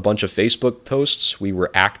made a bunch of Facebook posts. We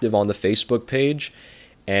were active on the Facebook page,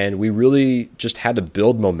 and we really just had to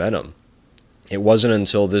build momentum. It wasn't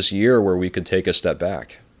until this year where we could take a step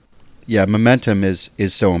back. Yeah, momentum is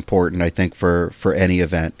so important, I think, for any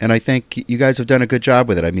event. And I think you guys have done a good job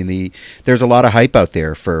with it. I mean, there's a lot of hype out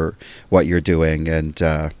there for what you're doing. And,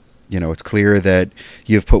 it's clear that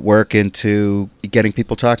you've put work into getting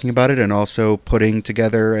people talking about it and also putting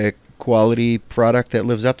together a quality product that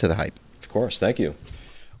lives up to the hype. Of course. Thank you.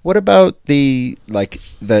 What about the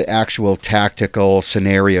actual tactical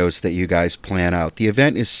scenarios that you guys plan out? The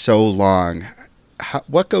event is so long.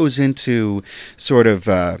 What goes into sort of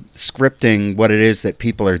scripting what it is that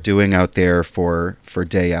people are doing out there for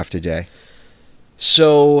day after day?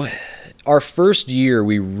 So our first year,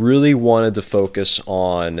 we really wanted to focus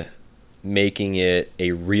on making it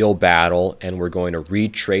a real battle, and we're going to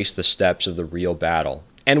retrace the steps of the real battle.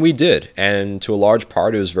 And we did. And to a large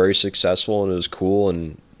part, it was very successful, and it was cool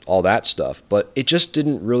and all that stuff. But it just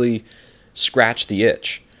didn't really scratch the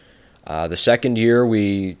itch. The second year,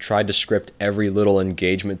 we tried to script every little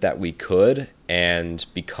engagement that we could, and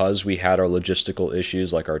because we had our logistical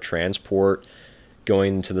issues like our transport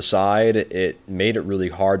going to the side, it made it really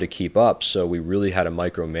hard to keep up, so we really had to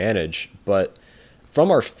micromanage. But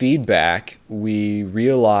from our feedback, we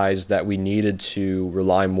realized that we needed to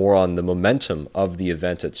rely more on the momentum of the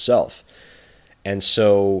event itself. And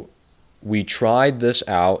so we tried this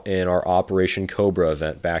out in our Operation Cobra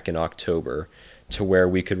event back in October, to where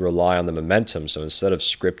we could rely on the momentum. So instead of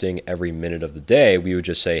scripting every minute of the day, we would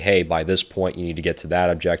just say, hey, by this point you need to get to that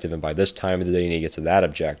objective, and by this time of the day you need to get to that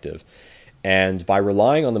objective. And by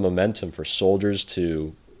relying on the momentum for soldiers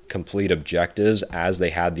to complete objectives as they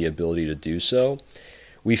had the ability to do so,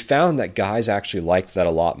 we found that guys actually liked that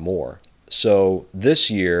a lot more. So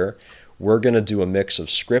this year, we're going to do a mix of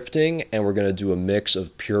scripting, and we're going to do a mix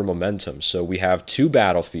of pure momentum. So we have 2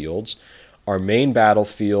 battlefields. Our main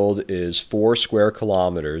battlefield is 4 square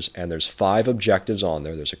kilometers, and there's 5 objectives on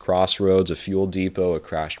there. There's a crossroads, a fuel depot, a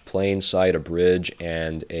crashed plane site, a bridge,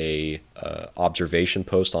 and a observation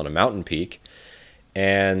post on a mountain peak.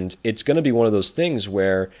 And it's going to be one of those things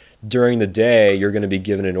where during the day, you're going to be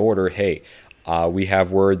given an order, hey, we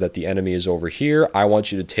have word that the enemy is over here. I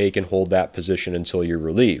want you to take and hold that position until you're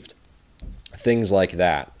relieved. Things like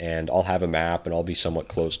that. And I'll have a map, and I'll be somewhat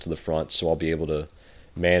close to the front, so I'll be able to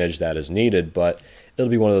manage that as needed. But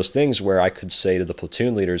it'll be one of those things where I could say to the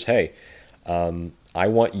platoon leaders, hey, I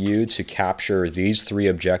want you to capture these 3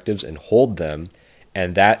 objectives and hold them,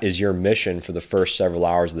 and that is your mission for the first several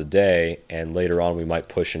hours of the day, and later on we might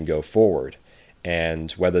push and go forward.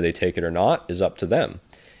 And whether they take it or not is up to them.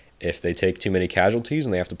 If they take too many casualties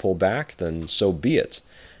and they have to pull back, then so be it.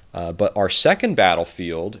 But our second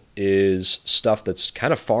battlefield is stuff that's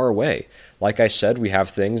kind of far away. Like I said, we have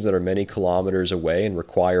things that are many kilometers away and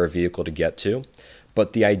require a vehicle to get to.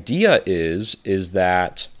 But the idea is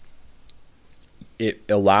that it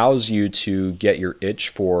allows you to get your itch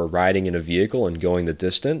for riding in a vehicle and going the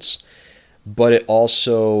distance, but it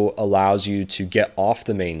also allows you to get off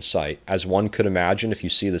the main site. As one could imagine, if you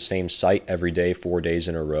see the same site every day, 4 days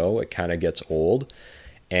in a row, it kind of gets old.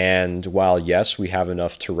 And while, yes, we have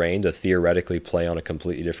enough terrain to theoretically play on a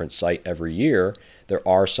completely different site every year, there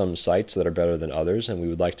are some sites that are better than others and we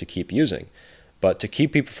would like to keep using. But to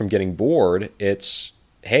keep people from getting bored, it's,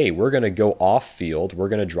 hey, we're going to go off field, we're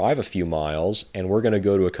going to drive a few miles, and we're going to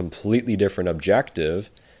go to a completely different objective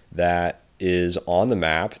that is on the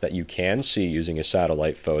map that you can see using a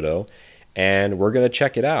satellite photo, and we're going to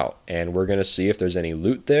check it out. And we're going to see if there's any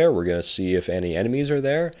loot there, we're going to see if any enemies are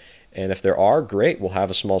there, and if there are, great, we'll have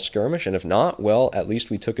a small skirmish, and if not, well, at least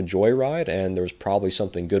we took a joyride and there's probably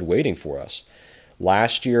something good waiting for us.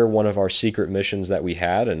 Last year, one of our secret missions that we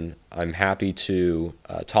had, and I'm happy to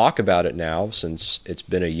talk about it now since it's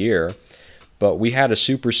been a year, but we had a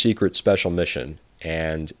super secret special mission,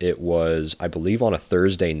 and it was, I believe, on a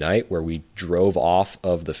Thursday night where we drove off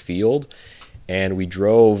of the field and we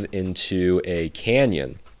drove into a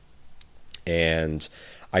canyon. And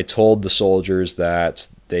I told the soldiers that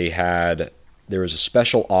there was a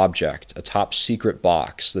special object, a top secret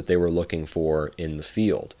box that they were looking for in the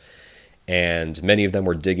field. And many of them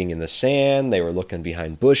were digging in the sand, they were looking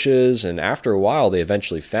behind bushes, and after a while they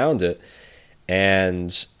eventually found it.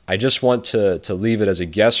 And I just want to leave it as a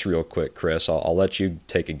guess real quick, Chris. I'll let you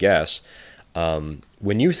take a guess.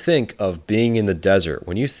 When you think of being in the desert,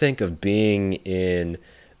 when you think of being in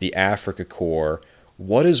the Africa Corps,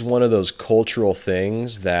 what is one of those cultural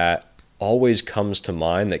things that always comes to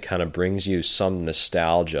mind that kind of brings you some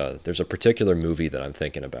nostalgia? There's a particular movie that I'm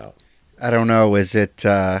thinking about. I don't know. Is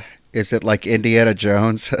it like Indiana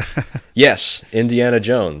Jones? Yes, Indiana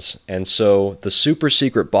Jones. And so the super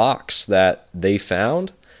secret box that they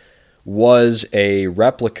found was a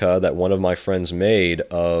replica that one of my friends made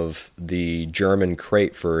of the German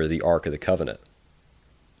crate for the Ark of the Covenant.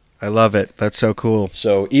 I love it. That's so cool.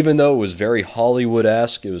 So even though it was very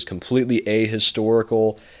Hollywood-esque, it was completely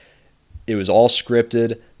ahistorical, it was all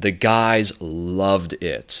scripted, the guys loved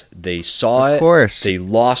it. They saw it. Of course. They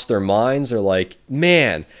lost their minds. They're like,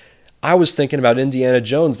 man, I was thinking about Indiana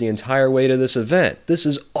Jones the entire way to this event. This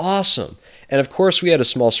is awesome. And of course, we had a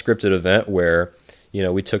small scripted event where,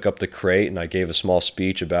 we took up the crate and I gave a small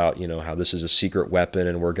speech about, how this is a secret weapon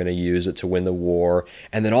and we're going to use it to win the war.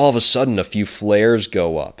 And then all of a sudden, a few flares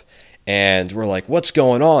go up. And we're like, what's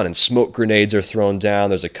going on? And smoke grenades are thrown down.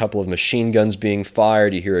 There's a couple of machine guns being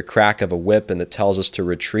fired. You hear a crack of a whip and it tells us to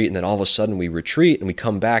retreat. And then all of a sudden we retreat and we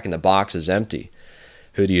come back and the box is empty.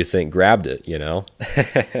 Who do you think grabbed it,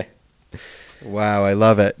 Wow, I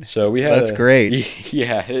love it. So we had That's great.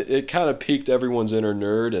 Yeah, it kind of piqued everyone's inner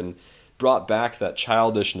nerd and brought back that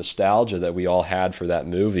childish nostalgia that we all had for that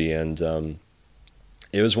movie. And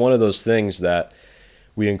it was one of those things that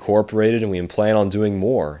we incorporated and we plan on doing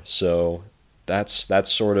more. So that's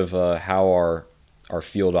sort of how our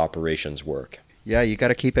field operations work. Yeah, you got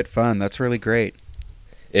to keep it fun. That's really great.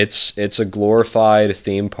 It's a glorified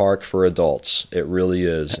theme park for adults. It really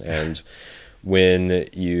is. And when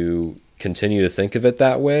you continue to think of it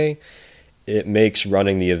that way, it makes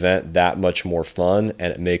running the event that much more fun,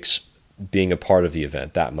 and it makes being a part of the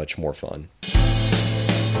event that much more fun.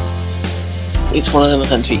 It's one of them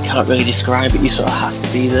events where you can't really describe it, you sort of have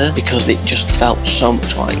to be there, because it just felt so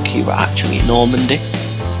much like you were actually in Normandy.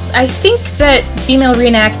 I think that female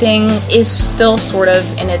reenacting is still sort of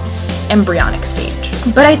in its embryonic stage,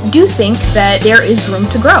 but I do think that there is room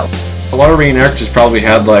to grow. A lot of reenactors probably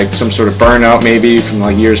had some sort of burnout maybe from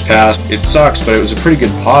years past. It sucks, but it was a pretty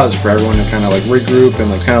good pause for everyone to kind of regroup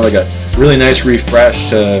and kind of a really nice refresh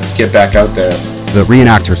to get back out there. The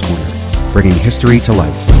Reenactors Corner, bringing history to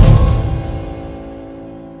life.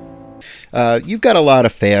 You've got a lot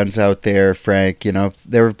of fans out there, Frank.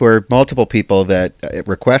 There were multiple people that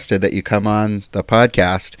requested that you come on the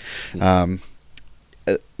podcast.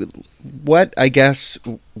 What, I guess,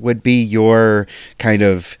 would be your kind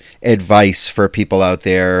of advice for people out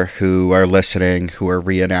there who are listening, who are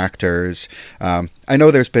reenactors? I know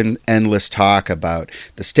there's been endless talk about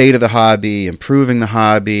the state of the hobby, improving the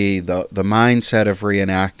hobby, the mindset of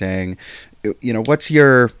reenacting. What's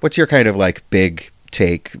your kind of big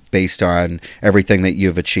take based on everything that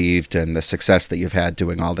you've achieved and the success that you've had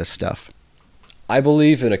doing all this stuff? I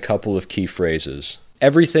believe in a couple of key phrases.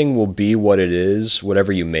 Everything will be what it is,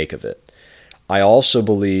 whatever you make of it. I also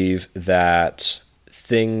believe that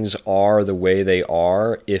things are the way they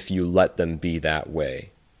are if you let them be that way.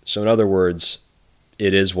 So in other words,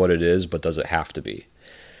 it is what it is, but does it have to be?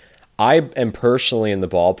 I am personally in the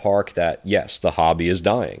ballpark that, yes, the hobby is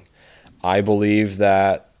dying. I believe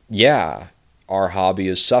that, our hobby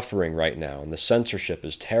is suffering right now and the censorship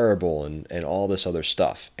is terrible and all this other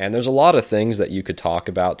stuff. And there's a lot of things that you could talk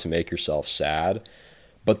about to make yourself sad,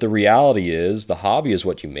 but the reality is the hobby is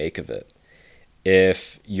what you make of it.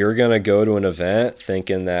 If you're going to go to an event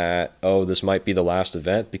thinking that, oh, this might be the last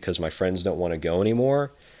event because my friends don't want to go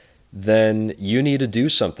anymore, then you need to do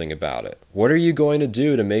something about it. What are you going to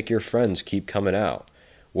do to make your friends keep coming out?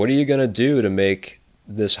 What are you going to do to make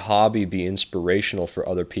this hobby be inspirational for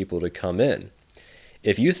other people to come in?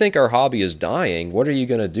 If you think our hobby is dying, what are you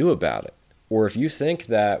going to do about it? Or if you think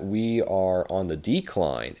that we are on the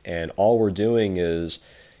decline and all we're doing is,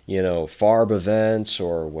 FARB events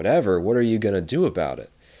or whatever, what are you going to do about it?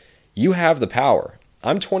 You have the power.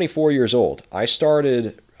 I'm 24 years old. I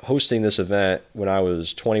started hosting this event when I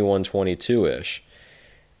was 21, 22-ish.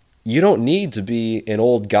 You don't need to be an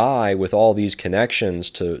old guy with all these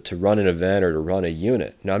connections to run an event or to run a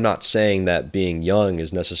unit. Now, I'm not saying that being young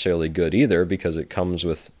is necessarily good either, because it comes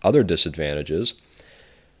with other disadvantages.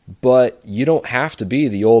 But you don't have to be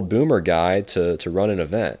the old boomer guy to run an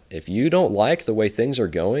event. If you don't like the way things are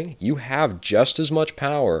going, you have just as much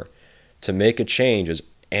power to make a change as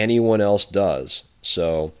anyone else does.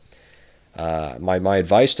 So my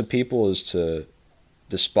advice to people is to,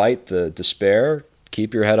 despite the despair,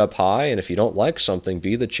 keep your head up high. And if you don't like something,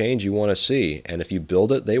 be the change you want to see. And if you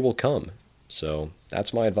build it, they will come. So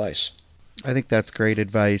that's my advice. I think that's great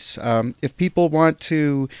advice. If people want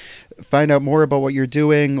to find out more about what you're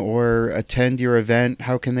doing or attend your event,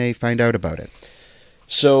 how can they find out about it?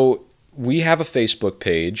 So we have a Facebook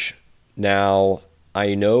page. Now,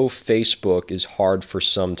 I know Facebook is hard for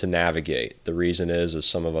some to navigate. The reason is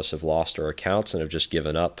some of us have lost our accounts and have just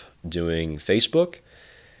given up doing Facebook.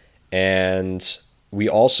 And we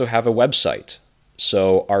also have a website.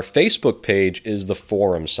 So our Facebook page is the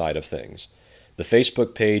forum side of things. The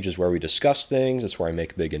Facebook page is where we discuss things. It's where I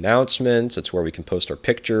make big announcements. It's where we can post our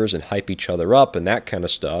pictures and hype each other up and that kind of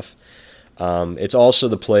stuff. It's also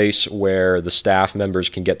the place where the staff members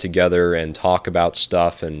can get together and talk about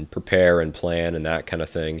stuff and prepare and plan and that kind of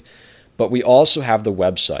thing. But we also have the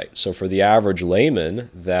website. So for the average layman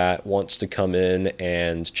that wants to come in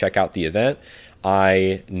and check out the event,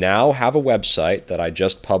 I now have a website that I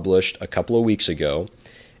just published a couple of weeks ago.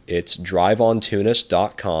 It's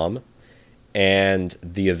driveontunis.com. And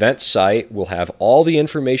the event site will have all the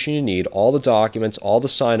information you need, all the documents, all the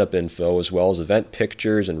sign-up info, as well as event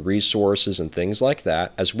pictures and resources and things like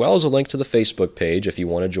that, as well as a link to the Facebook page if you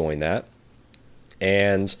want to join that.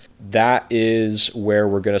 And that is where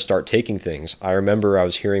we're going to start taking things. I remember I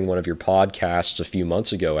was hearing one of your podcasts a few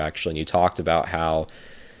months ago, actually, and you talked about how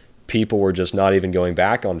people were just not even going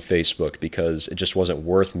back on Facebook because it just wasn't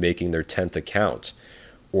worth making their 10th account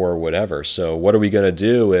or whatever. So what are we going to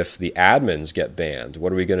do if the admins get banned?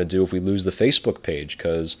 What are we going to do if we lose the Facebook page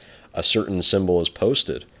because a certain symbol is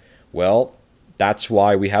posted? Well, that's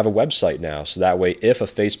why we have a website now. So that way, if a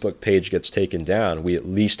Facebook page gets taken down, we at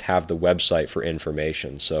least have the website for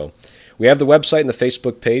information. So we have the website and the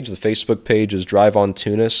Facebook page. The Facebook page is Drive on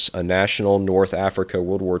Tunis, a national North Africa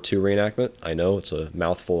World War II reenactment. I know it's a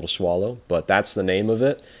mouthful to swallow, but that's the name of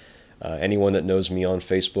it. Anyone that knows me on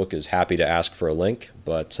Facebook is happy to ask for a link,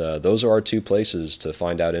 but those are our two places to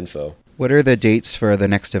find out info. What are the dates for the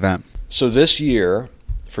next event? So this year,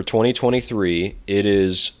 for 2023, it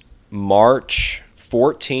is March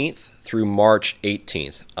 14th through March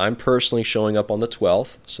 18th. I'm personally showing up on the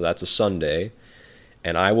 12th, so that's a Sunday,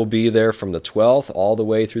 and I will be there from the 12th all the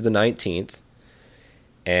way through the 19th.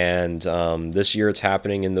 And this year it's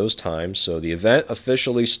happening in those times. So the event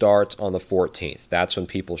officially starts on the 14th. That's when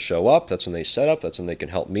people show up. That's when they set up. That's when they can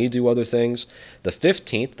help me do other things. The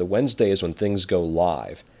 15th, the Wednesday, is when things go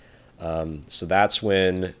live. So that's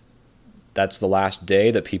the last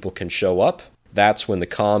day that people can show up. That's when the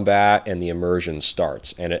combat and the immersion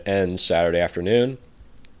starts. And it ends Saturday afternoon.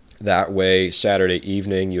 That way, Saturday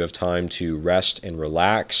evening, you have time to rest and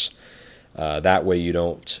relax. That way you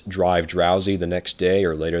don't drive drowsy the next day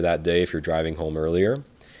or later that day if you're driving home earlier.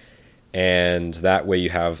 And that way you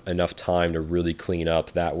have enough time to really clean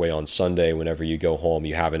up. That way on Sunday, whenever you go home,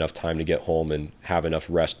 you have enough time to get home and have enough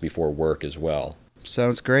rest before work as well.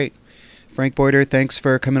 Sounds great. Frank Boyder, thanks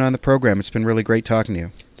for coming on the program. It's been really great talking to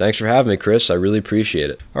you. Thanks for having me, Chris. I really appreciate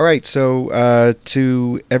it. All right, so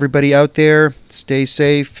to everybody out there, stay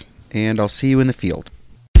safe, and I'll see you in the field.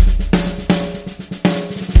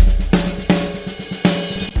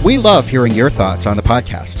 We love hearing your thoughts on the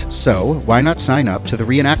podcast, so why not sign up to the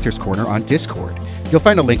Reenactors Corner on Discord? You'll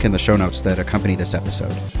find a link in the show notes that accompany this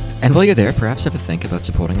episode. And while you're there, perhaps have a think about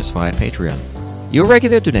supporting us via Patreon. Your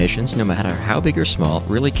regular donations, no matter how big or small,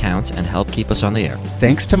 really count and help keep us on the air.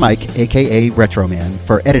 Thanks to Mike, a.k.a. Retroman,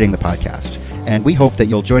 for editing the podcast. and we hope that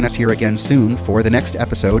you'll join us here again soon for the next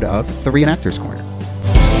episode of the Reenactors Corner.